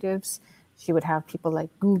initiatives. She would have people like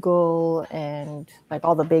Google and like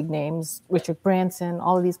all the big names, Richard Branson,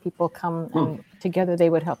 all of these people come and together they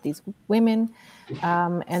would help these women.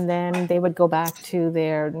 And then they would go back to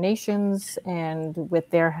their nations and with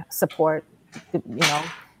their support, you know,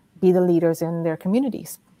 be the leaders in their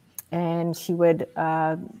communities. And she would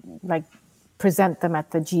like present them at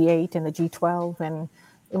the G8 and the G12. And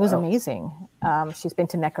it was amazing. She's been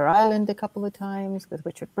to Necker Island a couple of times with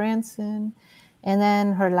Richard Branson. And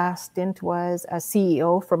then her last stint was as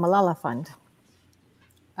CEO for Malala Fund.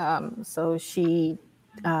 So she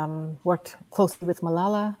worked closely with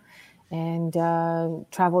Malala and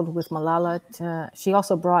traveled with Malala. She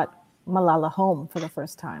also brought Malala home for the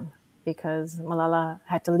first time because Malala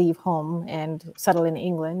had to leave home and settle in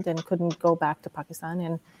England and couldn't go back to Pakistan.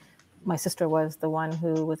 And my sister was the one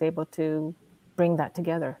who was able to bring that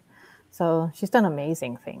together. So she's done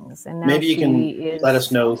amazing things. And now maybe you can let us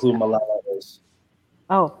know who Malala is.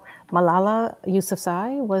 Oh, Malala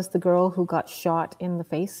Yousafzai was the girl who got shot in the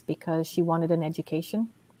face because she wanted an education.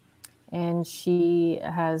 And she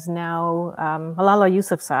has now, Malala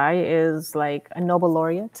Yousafzai is like a Nobel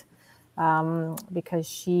laureate because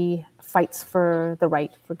she fights for the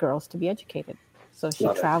right for girls to be educated. So she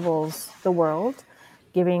travels the world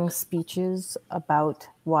giving speeches about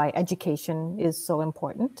why education is so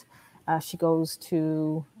important. She goes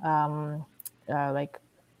to like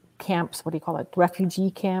camps, what do you call it?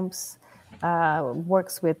 Refugee camps,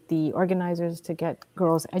 works with the organizers to get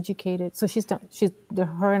girls educated. So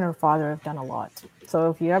her and her father have done a lot.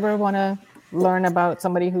 So if you ever want to learn about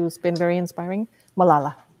somebody who's been very inspiring,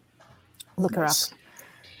 Malala, look her up.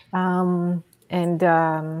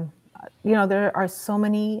 You know, there are so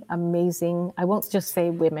many amazing, I won't just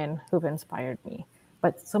say women who've inspired me,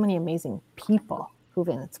 but so many amazing people who've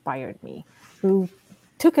inspired me, who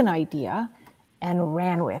took an idea and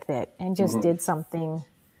ran with it and just did something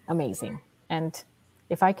amazing. And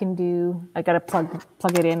if I can do, I got to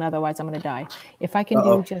plug it in, otherwise I'm going to die. If I can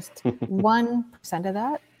do just 1% of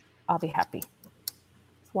that, I'll be happy.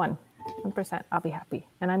 1%, I'll be happy.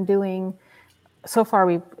 And I'm doing, so far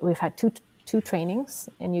we've had two trainings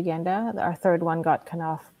in Uganda. Our third one got cut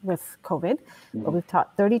off with COVID, but we've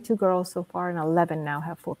taught 32 girls so far and 11 now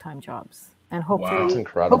have full-time jobs. And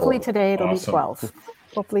hopefully today it'll be 12.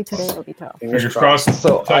 Hopefully today it'll be 12. Fingers crossed.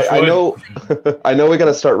 So I know we got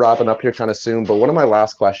to start wrapping up here kind of soon, but one of my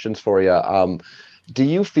last questions for you, do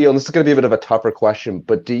you feel, and this is going to be a bit of a tougher question,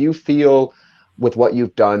 but do you feel with what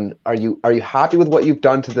you've done, are you happy with what you've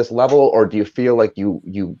done to this level, or do you feel like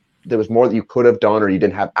there was more that you could have done or you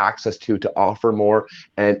didn't have access to offer more?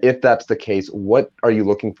 And if that's the case, what are you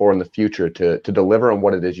looking for in the future to deliver on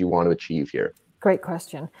what it is you want to achieve here? Great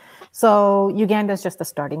question. So Uganda is just the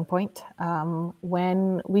starting point.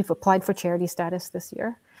 When we've applied for charity status this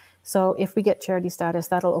year. So if we get charity status,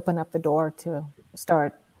 that'll open up the door to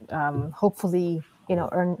start hopefully,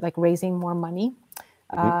 raising more money.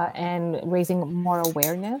 and raising more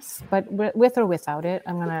awareness. But with or without it,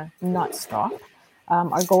 I'm going to not stop.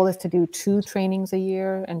 Our goal is to do 2 trainings a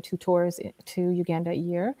year and 2 tours to Uganda a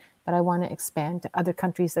year. But I want to expand to other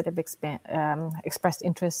countries that have expressed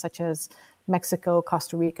interest, such as Mexico,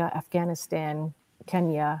 Costa Rica, Afghanistan,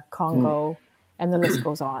 Kenya, Congo, and the list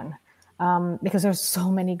goes on. Because there's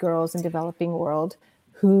so many girls in developing world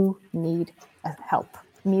who need help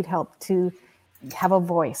to have a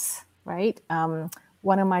voice, right?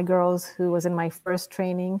 One of my girls who was in my first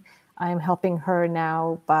training, I'm helping her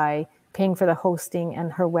now by paying for the hosting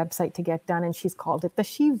and her website to get done. And she's called it the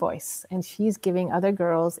She Voice. And she's giving other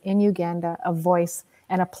girls in Uganda a voice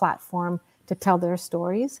and a platform to tell their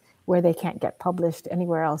stories where they can't get published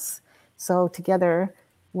anywhere else. So together,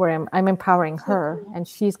 I'm empowering her, and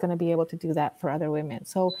she's going to be able to do that for other women.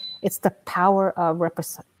 So it's the power of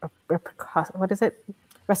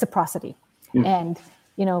reciprocity, and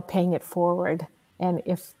paying it forward. And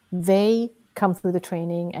if they come through the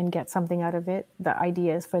training and get something out of it, the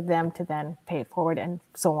idea is for them to then pay it forward, and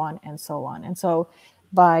so on and so on. And so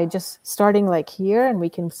by just starting like here, and we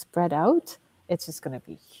can spread out, it's just going to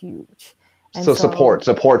be huge. And so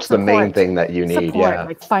support's the main thing that you need. Yeah,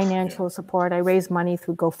 like financial support. I raise money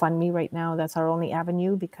through GoFundMe right now. That's our only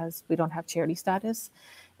avenue because we don't have charity status.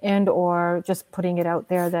 And or just putting it out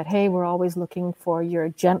there that, hey, we're always looking for your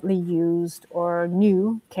gently used or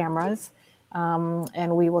new cameras,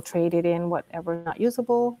 and we will trade it in whatever's not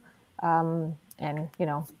usable, and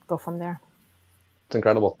go from there. It's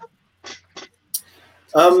incredible.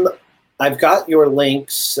 I've got your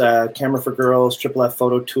links, Camera for Girls, Triple F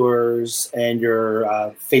Photo Tours, and your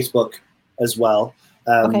Facebook as well.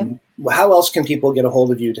 Okay. How else can people get a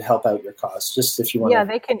hold of you to help out your cause? Just if you want. Yeah,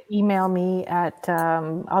 they can email me at,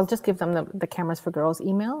 I'll just give them the Cameras for Girls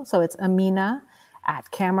email. So it's Amina at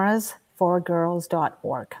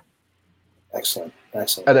camerasforgirls.org. Excellent.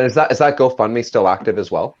 Excellent. And is that GoFundMe still active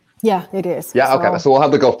as well? Yeah, it is. Yeah, okay. So we'll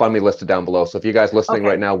have the GoFundMe listed down below. So if you guys listening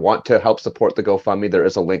right now want to help support the GoFundMe, there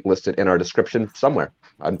is a link listed in our description somewhere.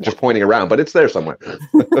 I'm just pointing around, but it's there somewhere.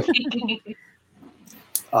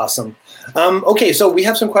 Awesome. Okay, so we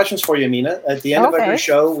have some questions for you, Amina. At the end of every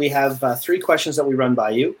show, we have 3 questions that we run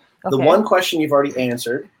by you. The one question you've already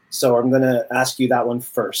answered, so I'm going to ask you that one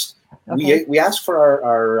first. Okay. We ask for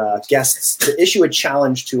our guests to issue a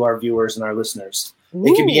challenge to our viewers and our listeners. Ooh.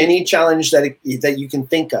 It can be any challenge that you can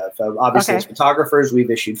think of. Obviously, as photographers, we've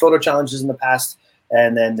issued photo challenges in the past,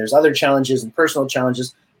 and then there's other challenges and personal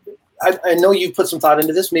challenges. I know you've put some thought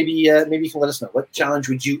into this. Maybe you can let us know. What challenge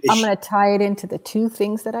would you issue? I'm going to tie it into the 2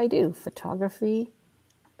 things that I do, photography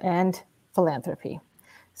and philanthropy.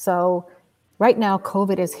 So right now,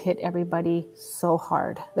 COVID has hit everybody so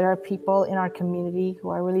hard. There are people in our community who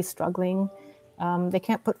are really struggling. They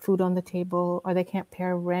can't put food on the table, or they can't pay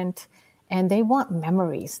rent. And they want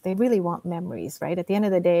memories. They really want memories, right? At the end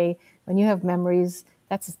of the day, when you have memories,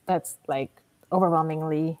 that's like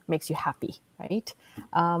overwhelmingly makes you happy, right?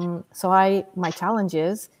 So my challenge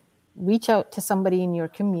is reach out to somebody in your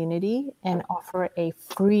community and offer a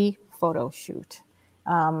free photo shoot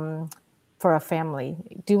for a family.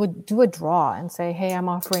 Do a draw and say, hey, I'm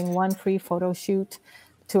offering 1 free photo shoot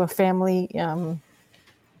to a family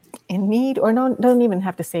in need, or don't even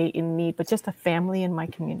have to say in need, but just a family in my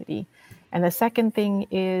community. And the second thing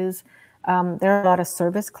is there are a lot of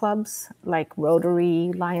service clubs like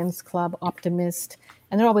Rotary, Lions Club, Optimist,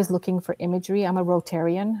 and they're always looking for imagery. I'm a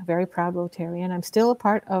Rotarian, very proud Rotarian. I'm still a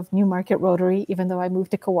part of Newmarket Rotary, even though I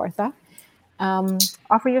moved to Kawartha.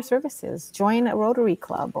 Offer your services, join a Rotary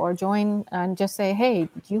Club, or join and just say, hey,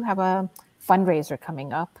 do you have a fundraiser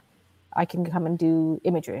coming up? I can come and do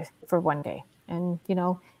imagery for 1 day. And,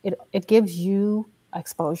 it gives you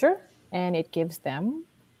exposure, and it gives them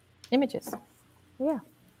images. Yeah.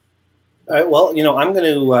 All right. Well, I'm going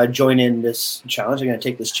to join in this challenge. I'm going to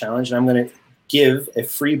take this challenge, and I'm going to give a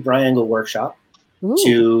free Briangle workshop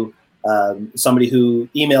to somebody who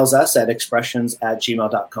emails us at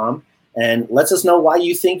expressions@gmail.com and lets us know why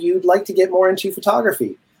you think you'd like to get more into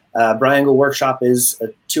photography. Briangle workshop is a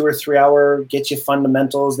 2 or 3 hour, get you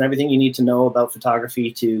fundamentals and everything you need to know about photography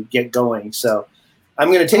to get going. So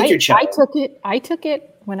I'm going to take your challenge. I took it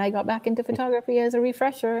when I got back into photography as a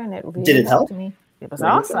refresher, and it really did it help me. It was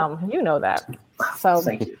awesome. You know that. So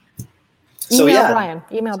thank you.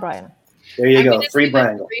 Email Brian. There you go. Free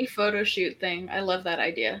Briangle. Free photo shoot thing. I love that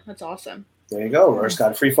idea. That's awesome. There you go. Laura's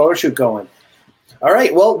got a free photo shoot going. All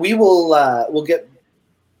right. Well, we will we'll get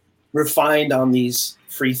refined on these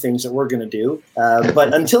free things that we're going to do.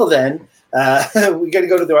 But until then, we got to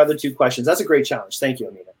go to the other 2 questions. That's a great challenge. Thank you,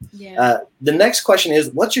 Amina. Yeah. The next question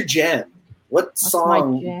is, what's your jam? What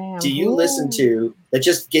song do you listen to that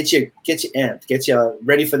just gets you amped, gets you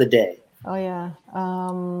ready for the day? Oh yeah.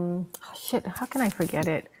 Shit. How can I forget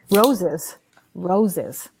it? Roses.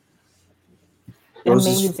 Roses.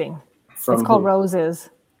 Amazing. It's called Roses.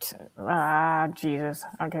 Jesus.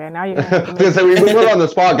 Okay, now you're gonna have to we were on the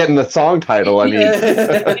spot getting the song title. I mean,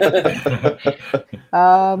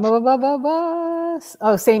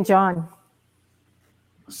 oh, St. John.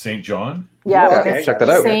 St. John? Yeah, okay, check that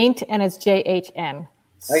out. Saint, and it's JHN.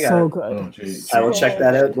 So good. Oh, I will check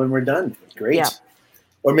that out when we're done. Great. Yeah.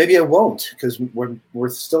 Or maybe I won't, because we're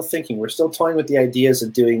still thinking. We're still toying with the ideas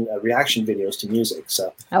of doing reaction videos to music.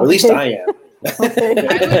 So, or at least I am. I would love to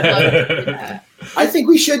do that. I think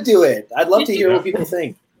we should do it. I'd love to hear what people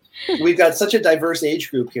think. We've got such a diverse age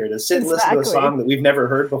group here. To sit and listen to a song that we've never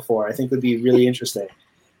heard before, I think would be really interesting.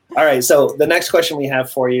 All right, so the next question we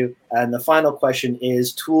have for you, and the final question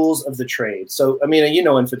is tools of the trade. So, Amina, you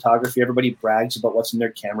know, in photography, everybody brags about what's in their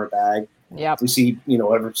camera bag. Yeah. We see, you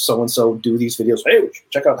know, so-and-so do these videos. Hey,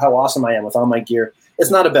 check out how awesome I am with all my gear.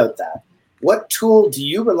 It's not about that. What tool do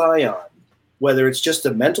you rely on, whether it's just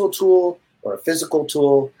a mental tool or a physical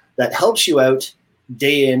tool that helps you out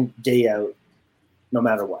day in, day out, no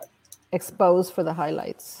matter what? Expose for the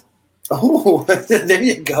highlights. Oh, there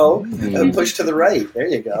you go. Push to the right. There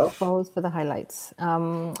you go. Expose for the highlights.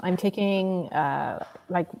 I'm taking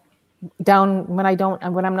like down when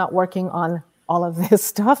I'm not working on all of this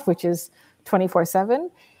stuff, which is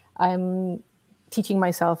 24/7. I'm teaching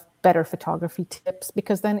myself better photography tips,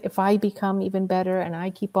 because then if I become even better and I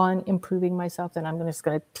keep on improving myself, then I'm just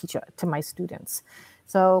going to teach it to my students.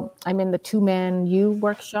 So I'm in the 2-man U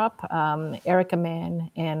workshop. Erica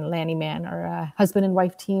Mann and Lanny Mann are a husband and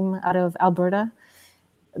wife team out of Alberta,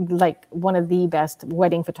 like one of the best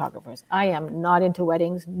wedding photographers. I am not into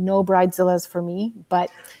weddings, no bridezillas for me,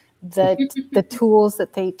 but the tools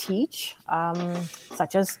that they teach,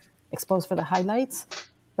 such as expose for the highlights,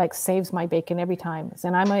 like saves my bacon every time.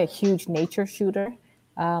 And I'm a huge nature shooter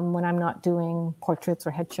when I'm not doing portraits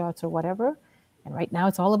or headshots or whatever. And right now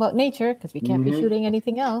it's all about nature because we can't be shooting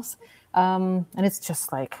anything else. And it's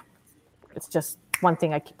just one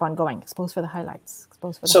thing I keep on going. Expose for the highlights.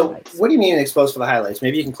 Expose for the highlights. So what do you mean expose for the highlights?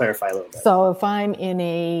 Maybe you can clarify a little bit. So if I'm in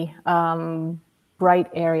a bright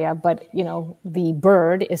area, but you know, the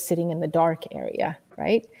bird is sitting in the dark area,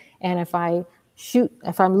 right? And if I'm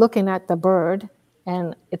looking at the bird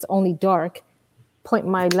and it's only dark, point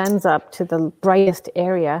my lens up to the brightest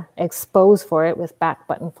area, expose for it with back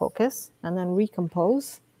button focus, and then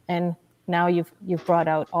recompose. And now you've brought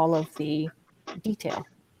out all of the detail.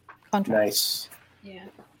 Nice. Yeah.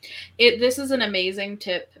 This is an amazing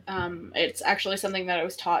tip. It's actually something that I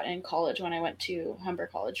was taught in college when I went to Humber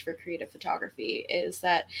College for creative photography, is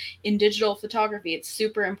that in digital photography, it's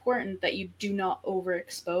super important that you do not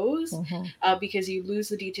overexpose because you lose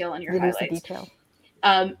the detail in your highlights.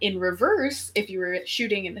 In reverse, if you were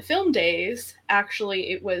shooting in the film days,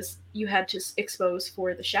 actually you had to expose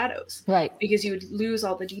for the shadows, right? Because you would lose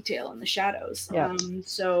all the detail in the shadows. Yeah.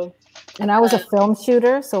 And I was a film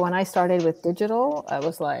shooter, so when I started with digital, I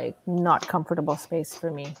was like not comfortable space for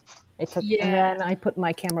me. And then I put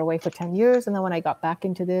my camera away for 10 years, and then when I got back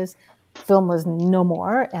into this, film was no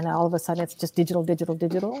more, and all of a sudden it's just digital,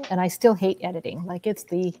 and I still hate editing. Like it's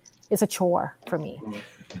a chore for me.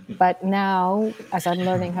 But now, as I'm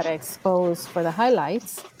learning how to expose for the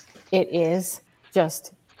highlights, it is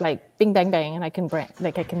just like bing, bang, bang, and I can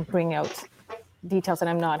bring out details, and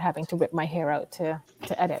I'm not having to rip my hair out to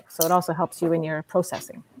edit. So it also helps you in your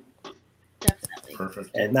processing. Definitely.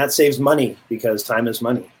 Perfect. And that saves money because time is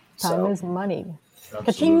money. Time is money.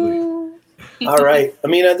 Absolutely. All right,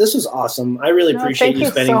 Amina, this was awesome. I really appreciate you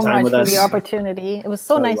spending time with us. Thank you so much for the opportunity. It was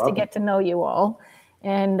so nice to get to know you all.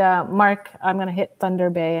 And Mark, I'm going to hit Thunder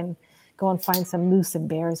Bay and go and find some moose and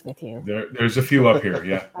bears with you. There's a few up here,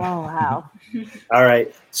 yeah. Oh, wow. All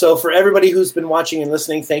right. So for everybody who's been watching and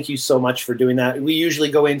listening, thank you so much for doing that. We usually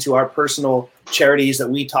go into our personal charities that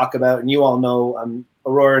we talk about, and you all know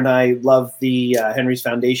Aurora and I love the Henry's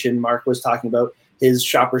Foundation. Mark was talking about his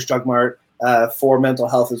Shoppers Drug Mart for mental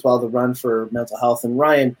health as well, the Run for Mental Health. And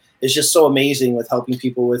Ryan is just so amazing with helping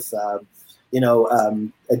people with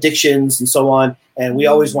addictions and so on. And we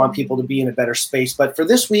always want people to be in a better space. But for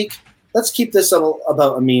this week, let's keep this all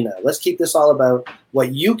about Amina. Let's keep this all about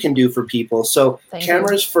what you can do for people. So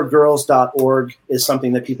camerasforgirls.org is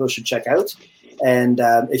something that people should check out. And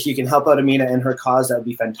if you can help out Amina and her cause, that would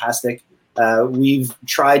be fantastic. We've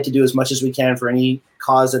tried to do as much as we can for any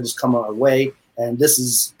cause that has come our way. And this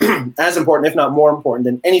is as important, if not more important,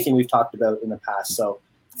 than anything we've talked about in the past. So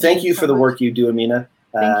thank you for the work you do, Amina.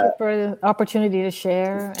 Thank you for the opportunity to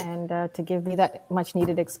share and to give me that much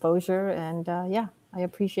needed exposure. And yeah, I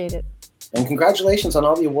appreciate it. And congratulations on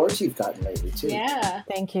all the awards you've gotten lately, too. Yeah.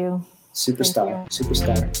 Thank you. Superstar.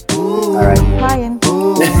 All right. Ryan.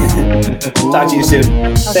 Talk to you soon.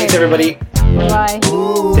 Okay. Thanks, everybody. Bye.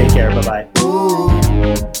 Take care. Bye-bye.